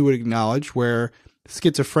think even you would acknowledge where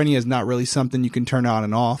schizophrenia is not really something you can turn on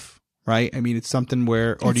and off, right? I mean, it's something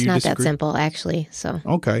where, or do you disagree? It's not that simple, actually. So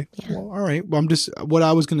okay, yeah. Well, all right. Well, I'm just what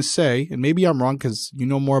I was going to say, and maybe I'm wrong because you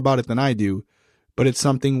know more about it than I do, but it's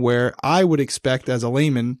something where I would expect as a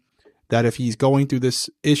layman that if he's going through this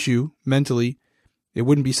issue mentally, it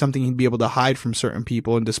wouldn't be something he'd be able to hide from certain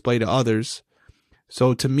people and display to others.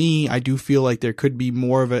 So to me, I do feel like there could be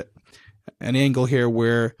more of an angle here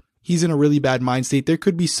where he's in a really bad mind state. There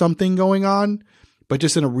could be something going on, but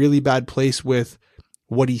just in a really bad place with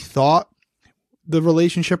what he thought the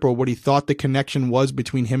relationship or what he thought the connection was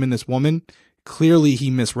between him and this woman. Clearly, he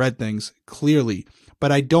misread things, clearly.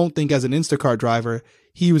 But I don't think as an Instacart driver,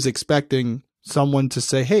 he was expecting someone to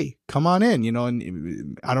say, hey, come on in, you know,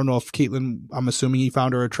 and I don't know if Caitlin, I'm assuming he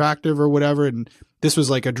found her attractive or whatever. And this was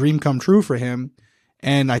like a dream come true for him.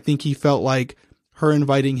 And I think he felt like her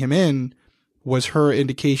inviting him in was her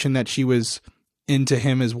indication that she was into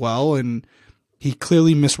him as well. And he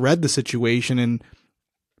clearly misread the situation. And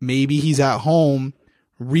maybe he's at home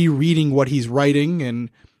rereading what he's writing and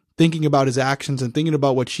thinking about his actions and thinking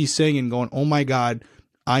about what she's saying and going, oh my God,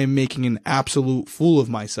 I am making an absolute fool of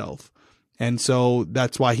myself. And so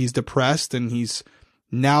that's why he's depressed and he's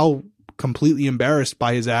now completely embarrassed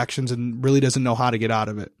by his actions and really doesn't know how to get out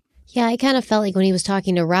of it. Yeah, I kind of felt like when he was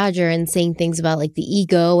talking to Roger and saying things about like the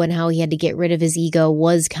ego and how he had to get rid of his ego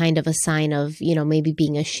was kind of a sign of, you know, maybe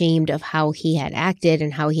being ashamed of how he had acted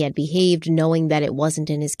and how he had behaved, knowing that it wasn't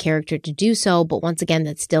in his character to do so. But once again,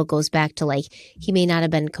 that still goes back to like he may not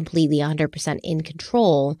have been completely 100% in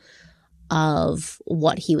control of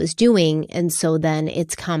what he was doing. And so then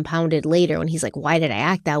it's compounded later when he's like, why did I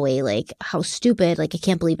act that way? Like, how stupid. Like, I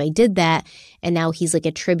can't believe I did that. And now he's like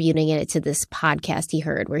attributing it to this podcast he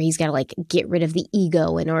heard where he's got to like get rid of the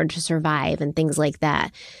ego in order to survive and things like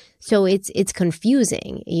that. So it's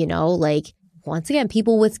confusing, you know, like once again,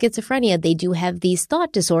 people with schizophrenia, they do have these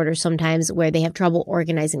thought disorders sometimes where they have trouble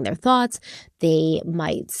organizing their thoughts. They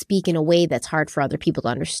might speak in a way that's hard for other people to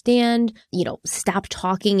understand. You know, stop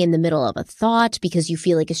talking in the middle of a thought because you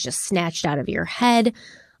feel like it's just snatched out of your head.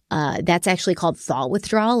 That's actually called thought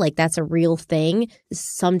withdrawal. Like that's a real thing.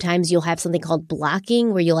 Sometimes you'll have something called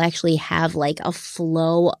blocking where you'll actually have like a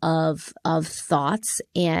flow of thoughts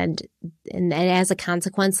and as a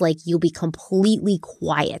consequence, like you'll be completely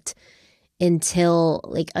quiet until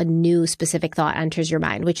like a new specific thought enters your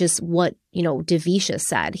mind, which is what, you know, Davisha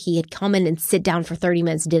said. He had come in and sit down for 30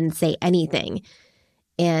 minutes, didn't say anything.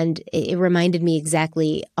 And it reminded me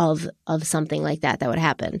exactly of something like that would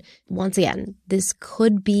happen. Once again, this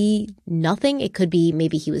could be nothing. It could be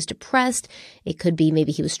maybe he was depressed. It could be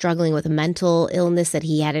maybe he was struggling with a mental illness that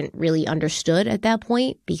he hadn't really understood at that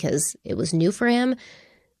point because it was new for him.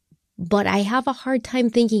 But I have a hard time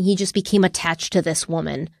thinking he just became attached to this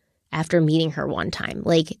woman after meeting her one time.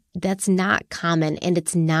 Like that's not common and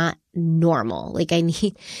it's not normal. Like I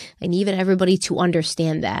need everybody to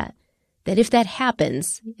understand that if that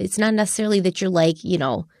happens, it's not necessarily that you're like, you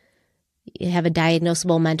know, you have a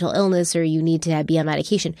diagnosable mental illness or you need to be on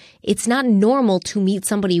medication. It's not normal to meet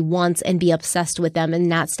somebody once and be obsessed with them and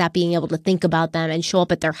not stop being able to think about them and show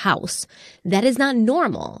up at their house. That is not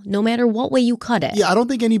normal, no matter what way you cut it. Yeah, I don't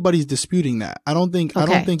think anybody's disputing that. I don't think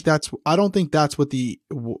that's what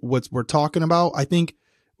we're talking about. I think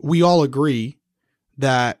we all agree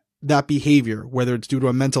that behavior, whether it's due to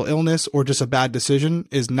a mental illness or just a bad decision,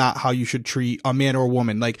 is not how you should treat a man or a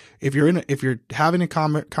woman. Like if you're having a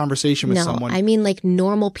conversation with someone. I mean, like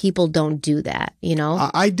normal people don't do that, you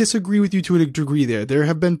know? I disagree with you to a degree there. There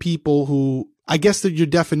have been people who, I guess that your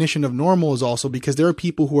definition of normal is also because there are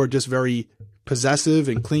people who are just very possessive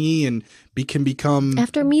and clingy and can become.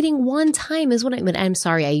 After meeting one time is what I mean. I'm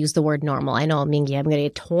sorry, I used the word normal. I know, Mingy, I'm going to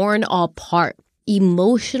get torn apart.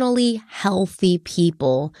 Emotionally healthy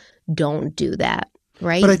people don't do that,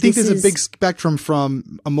 right? But I think there's a big spectrum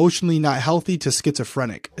from emotionally not healthy to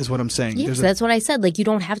schizophrenic is what I'm saying. Yes, that's what I said. Like you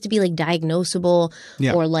don't have to be like diagnosable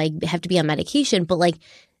or like have to be on medication, but like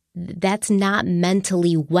that's not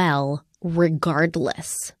mentally well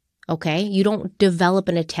regardless. Okay. You don't develop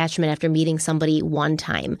an attachment after meeting somebody one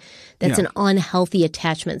time. That's an unhealthy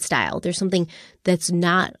attachment style. There's something that's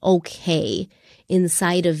not okay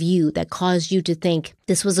inside of you that caused you to think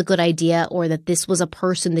this was a good idea or that this was a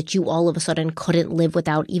person that you all of a sudden couldn't live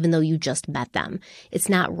without even though you just met them. It's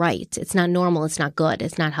not right. It's not normal. It's not good.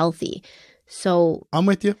 It's not healthy. So I'm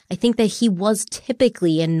with you. I think that he was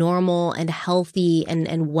typically a normal and healthy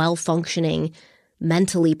and well-functioning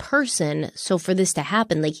mentally person. So for this to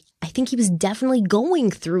happen, like, I think he was definitely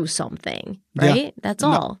going through something, right? Yeah. That's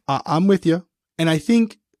all. I'm with you. And I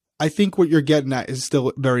think what you're getting at is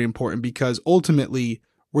still very important because ultimately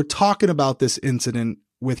we're talking about this incident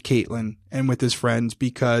with Caitlin and with his friends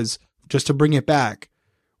because, just to bring it back,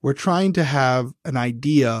 we're trying to have an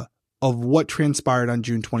idea of what transpired on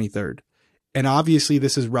June 23rd. And obviously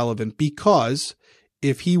this is relevant because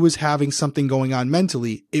if he was having something going on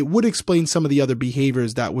mentally, it would explain some of the other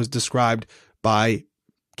behaviors that was described by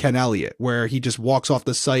Ken Elliott, where he just walks off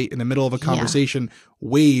the site in the middle of a conversation,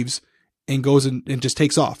 waves, and goes and just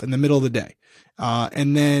takes off in the middle of the day.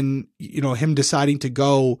 And then, him deciding to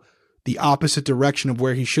go the opposite direction of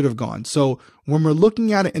where he should have gone. So when we're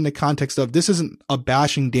looking at it in the context of this isn't a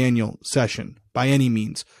bashing Daniel session by any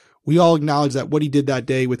means. We all acknowledge that what he did that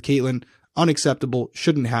day with Caitlin, unacceptable,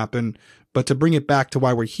 shouldn't happen. But to bring it back to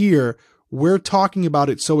why we're here, we're talking about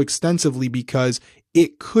it so extensively because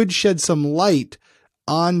it could shed some light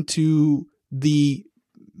onto the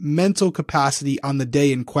mental capacity on the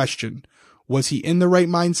day in question. Was he in the right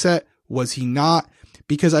mindset? Was he not?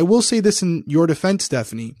 Because I will say this in your defense,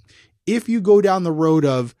 Stephanie, if you go down the road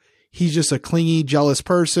of he's just a clingy, jealous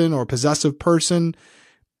person or possessive person,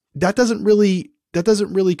 that doesn't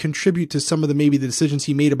really contribute to some of the decisions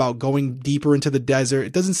he made about going deeper into the desert.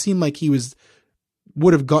 It doesn't seem like he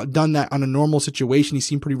would have done that on a normal situation. He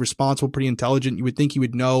seemed pretty responsible, pretty intelligent. You would think he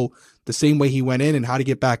would know the same way he went in and how to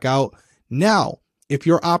get back out. Now, if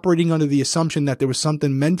you're operating under the assumption that there was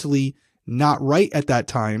something mentally not right at that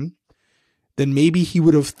time, then maybe he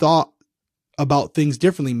would have thought about things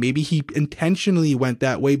differently. Maybe he intentionally went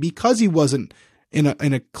that way because he wasn't in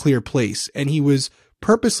a clear place and he was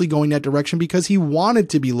purposely going that direction because he wanted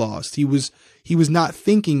to be lost. He was not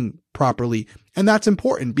thinking properly. And that's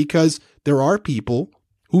important because there are people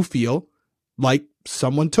who feel like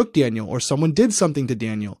someone took Daniel or someone did something to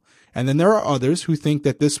Daniel. And then there are others who think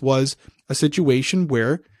that this was a situation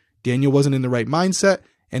where Daniel wasn't in the right mindset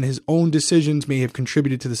and his own decisions may have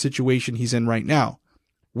contributed to the situation he's in right now.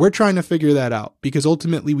 We're trying to figure that out because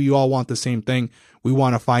ultimately we all want the same thing. We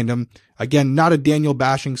want to find him. Again, not a Daniel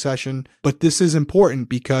bashing session, but this is important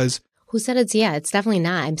because... Who said it's definitely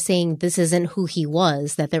not. I'm saying this isn't who he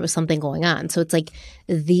was, that there was something going on. So it's like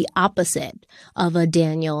the opposite of a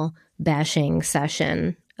Daniel bashing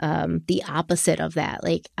session, the opposite of that.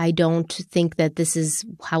 Like, I don't think that this is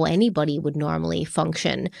how anybody would normally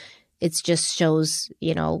function. It just shows,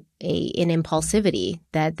 an impulsivity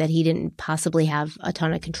that he didn't possibly have a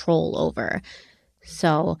ton of control over.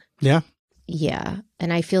 So yeah.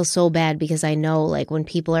 And I feel so bad because I know, like, when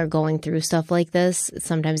people are going through stuff like this,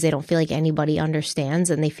 sometimes they don't feel like anybody understands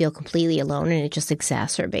and they feel completely alone, and it just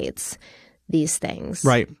exacerbates these things.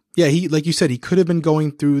 Right. Yeah. He, like you said, he could have been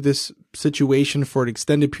going through this situation for an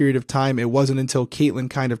extended period of time. It wasn't until Caitlin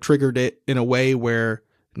kind of triggered it in a way where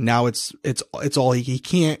now it's all he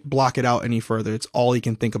can't block it out any further. It's all he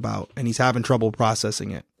can think about, and he's having trouble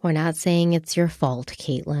processing it. We're not saying it's your fault,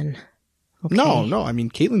 Caitlin. Okay. No. I mean,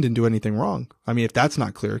 Caitlin didn't do anything wrong. I mean, if that's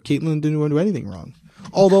not clear, Caitlin didn't do anything wrong.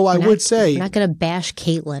 Although I would say, I'm not going to bash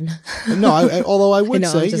Caitlin. No, although I would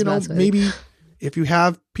say, maybe if you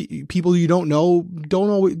have people you don't know,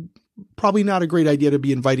 probably not a great idea to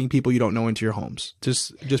be inviting people you don't know into your homes.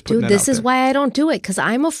 Just putting that out there. Dude, this is why I don't do it, because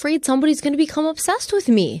I'm afraid somebody's going to become obsessed with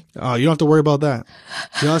me. Oh, you don't have to worry about that.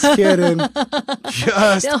 Just kidding.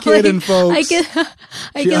 Kidding, folks.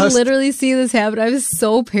 I can literally see this happen. I was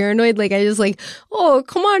so paranoid. Like, I just oh,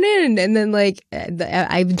 come on in. And then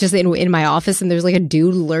I'm just in my office and there's like a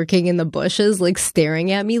dude lurking in the bushes, like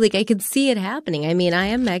staring at me. Like, I could see it happening. I mean, I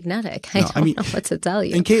am magnetic. I don't know what to tell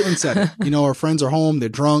you. And Caitlin said it. Our friends are home. They're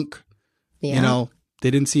drunk. Yeah. They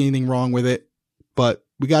didn't see anything wrong with it, but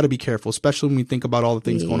we got to be careful, especially when we think about all the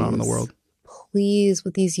things going on in the world. Please,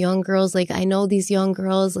 with these young girls, like, I know these young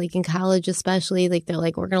girls, like in college especially, like, they're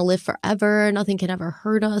like, we're going to live forever. Nothing can ever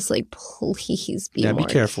hurt us. Like, please be more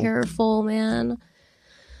careful, man.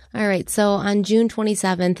 All right, so on June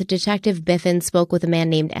 27th, Detective Biffin spoke with a man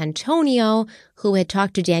named Antonio who had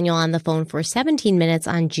talked to Daniel on the phone for 17 minutes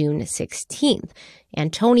on June 16th.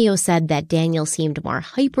 Antonio said that Daniel seemed more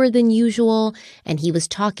hyper than usual, and he was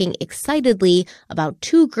talking excitedly about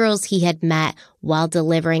two girls he had met while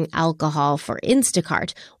delivering alcohol for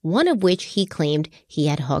Instacart, one of which he claimed he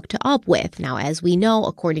had hooked up with. Now, as we know,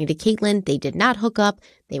 according to Caitlin, they did not hook up.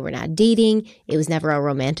 They were not dating. It was never a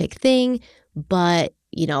romantic thing, but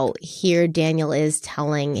here Daniel is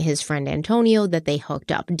telling his friend Antonio that they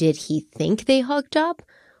hooked up. Did he think they hooked up,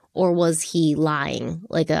 or was he lying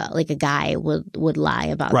like a guy would lie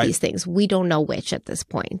about these things? We don't know which at this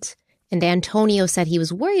point. And Antonio said he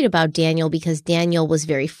was worried about Daniel because Daniel was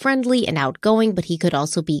very friendly and outgoing, but he could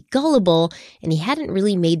also be gullible, and he hadn't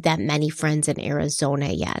really made that many friends in Arizona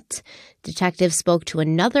yet. Detectives spoke to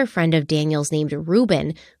another friend of Daniel's named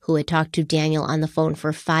Ruben, who had talked to Daniel on the phone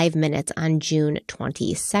for 5 minutes on June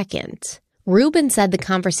 22nd. Ruben said the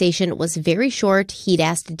conversation was very short. He'd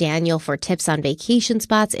asked Daniel for tips on vacation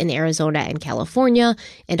spots in Arizona and California,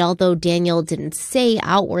 and although Daniel didn't say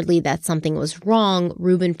outwardly that something was wrong,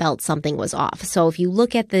 Ruben felt something was off. So if you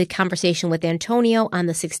look at the conversation with Antonio on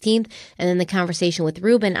the 16th and then the conversation with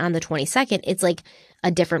Ruben on the 22nd, it's like a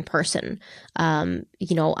different person. On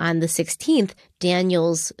the 16th,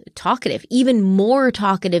 Daniel's talkative, even more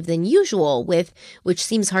talkative than usual, which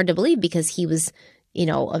seems hard to believe because he was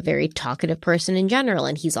a very talkative person in general,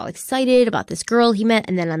 and he's all excited about this girl he met.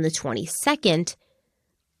 And then on the 22nd,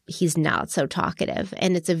 he's not so talkative,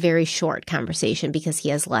 and it's a very short conversation because he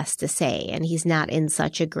has less to say, and he's not in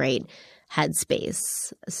such a great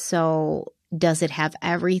headspace. So does it have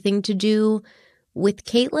everything to do with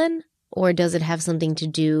Caitlin, or does it have something to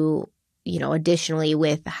do, additionally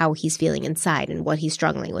with how he's feeling inside and what he's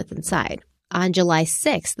struggling with inside? On July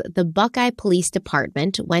 6th, the Buckeye Police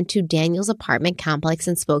Department went to Daniel's apartment complex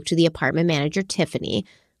and spoke to the apartment manager, Tiffany,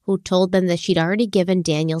 who told them that she'd already given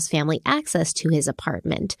Daniel's family access to his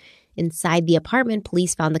apartment. Inside the apartment,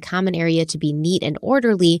 police found the common area to be neat and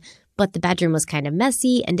orderly, but the bedroom was kind of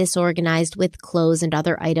messy and disorganized with clothes and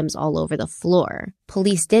other items all over the floor.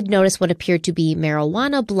 Police did notice what appeared to be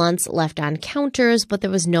marijuana blunts left on counters, but there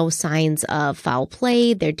was no signs of foul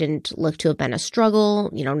play. There didn't look to have been a struggle.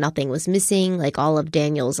 Nothing was missing, like all of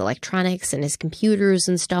Daniel's electronics and his computers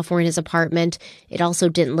and stuff were in his apartment. It also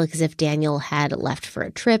didn't look as if Daniel had left for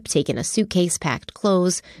a trip, taken a suitcase, packed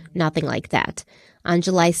clothes, nothing like that. On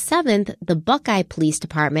July 7th, the Buckeye Police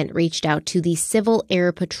Department reached out to the Civil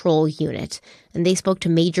Air Patrol Unit, and they spoke to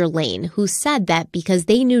Major Lane, who said that because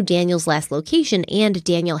they knew Daniel's last location and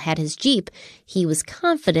Daniel had his Jeep, he was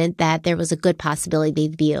confident that there was a good possibility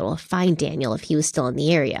they'd be able to find Daniel if he was still in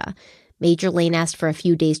the area. Major Lane asked for a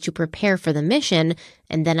few days to prepare for the mission,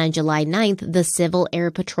 and then on July 9th, the Civil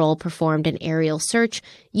Air Patrol performed an aerial search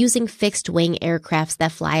using fixed-wing aircrafts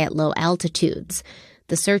that fly at low altitudes.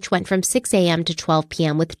 The search went from 6 a.m. to 12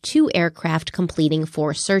 p.m. with 2 aircraft completing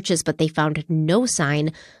 4 searches, but they found no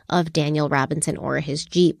sign of Daniel Robinson or his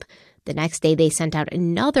Jeep. The next day, they sent out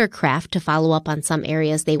another craft to follow up on some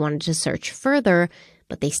areas they wanted to search further,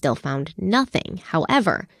 but they still found nothing.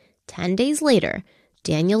 However, 10 days later,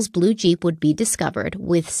 Daniel's blue Jeep would be discovered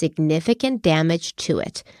with significant damage to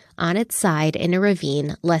it on its side in a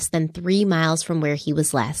ravine less than 3 miles from where he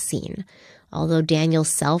was last seen. Although Daniel's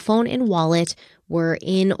cell phone and wallet were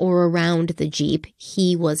in or around the Jeep,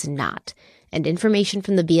 he was not. And information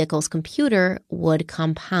from the vehicle's computer would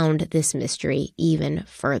compound this mystery even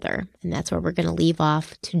further. And that's where we're going to leave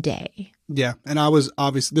off today. Yeah, and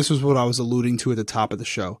this was what I was alluding to at the top of the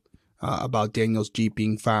show about Daniel's Jeep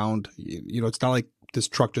being found. It's not like this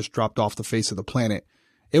truck just dropped off the face of the planet.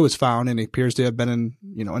 It was found, and it appears to have been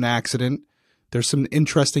an accident. There's some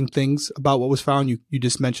interesting things about what was found. You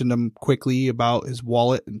just mentioned them quickly about his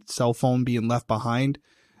wallet and cell phone being left behind.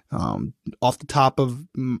 Off the top of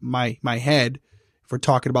my head, if we're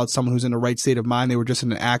talking about someone who's in the right state of mind, they were just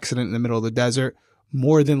in an accident in the middle of the desert,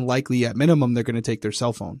 more than likely, at minimum, they're going to take their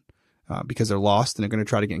cell phone because they're lost and they're going to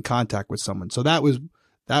try to get in contact with someone. So that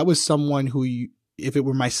was someone who, if it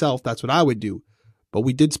were myself, that's what I would do. But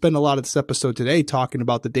we did spend a lot of this episode today talking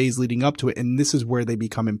about the days leading up to it, and this is where they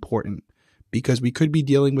become important. Because we could be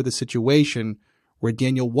dealing with a situation where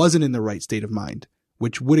Daniel wasn't in the right state of mind,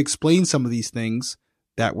 which would explain some of these things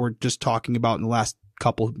that we're just talking about in the last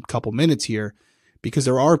couple minutes here, because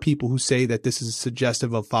there are people who say that this is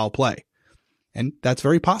suggestive of foul play. And that's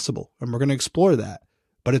very possible, and we're going to explore that.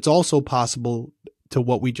 But it's also possible to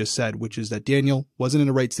what we just said, which is that Daniel wasn't in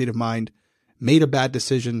the right state of mind, made a bad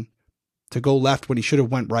decision to go left when he should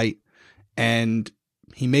have went right, and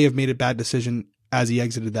he may have made a bad decision as he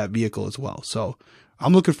exited that vehicle as well. So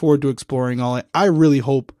I'm looking forward to exploring all it. I really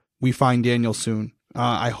hope we find Daniel soon.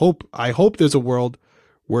 I hope there's a world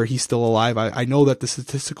where he's still alive. I know that the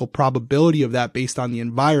statistical probability of that based on the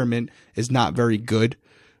environment is not very good.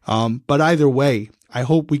 But either way, I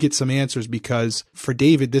hope we get some answers, because for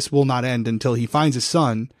David, this will not end until he finds his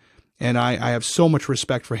son. And I have so much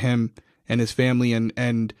respect for him and his family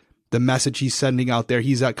and the message he's sending out there.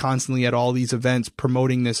 He's constantly at all these events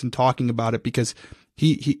promoting this and talking about it, because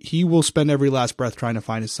he will spend every last breath trying to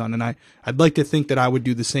find his son. And I'd like to think that I would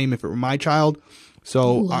do the same if it were my child.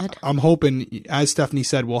 So I'm hoping, as Stephanie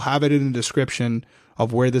said, we'll have it in the description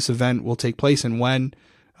of where this event will take place and when.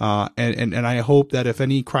 And I hope that if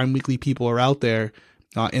any Crime Weekly people are out there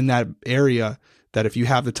in that area, that if you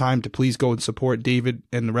have the time to please go and support David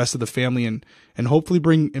and the rest of the family, and hopefully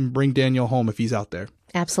bring Daniel home if he's out there.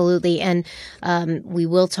 Absolutely. And we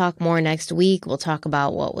will talk more next week. We'll talk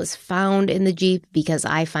about what was found in the Jeep, because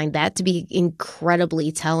I find that to be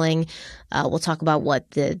incredibly telling. We'll talk about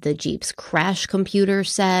what the Jeep's crash computer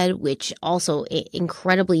said, which also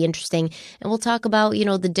incredibly interesting. And we'll talk about,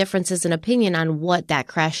 the differences in opinion on what that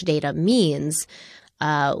crash data means,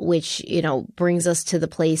 which, brings us to the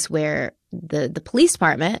place where the police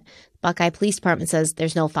department, Buckeye Police Department, says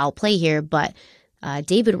there's no foul play here, but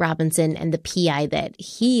David Robinson and the PI that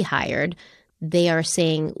he hired, they are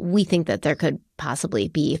saying, we think that there could possibly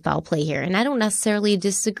be foul play here. And I don't necessarily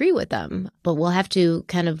disagree with them, but we'll have to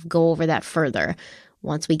kind of go over that further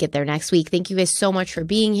once we get there next week. Thank you guys so much for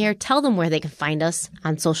being here. Tell them where they can find us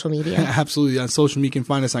on social media. Absolutely. On social media, you can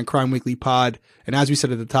find us on Crime Weekly Pod. And as we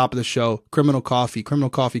said at the top of the show, Criminal Coffee,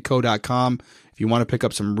 criminalcoffeeco.com. If you want to pick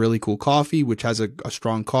up some really cool coffee, which has a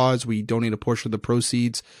strong cause, we donate a portion of the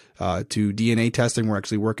proceeds to DNA testing. We're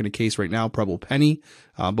actually working a case right now, Preble Penny.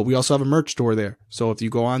 But we also have a merch store there. So if you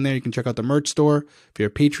go on there, you can check out the merch store. If you're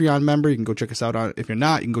a Patreon member, you can go check us out on. If you're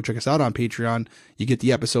not, you can go check us out on Patreon. You get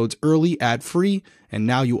the episodes early, ad-free, and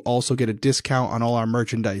now you also get a discount on all our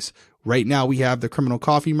merchandise. Right now, we have the Criminal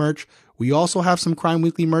Coffee merch. We also have some Crime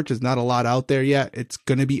Weekly merch. There's not a lot out there yet. It's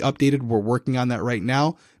going to be updated. We're working on that right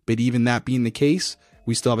now. But even that being the case,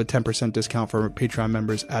 we still have a 10% discount for our Patreon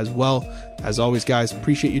members as well. As always, guys,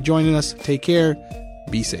 appreciate you joining us. Take care.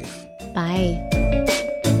 Be safe. Bye.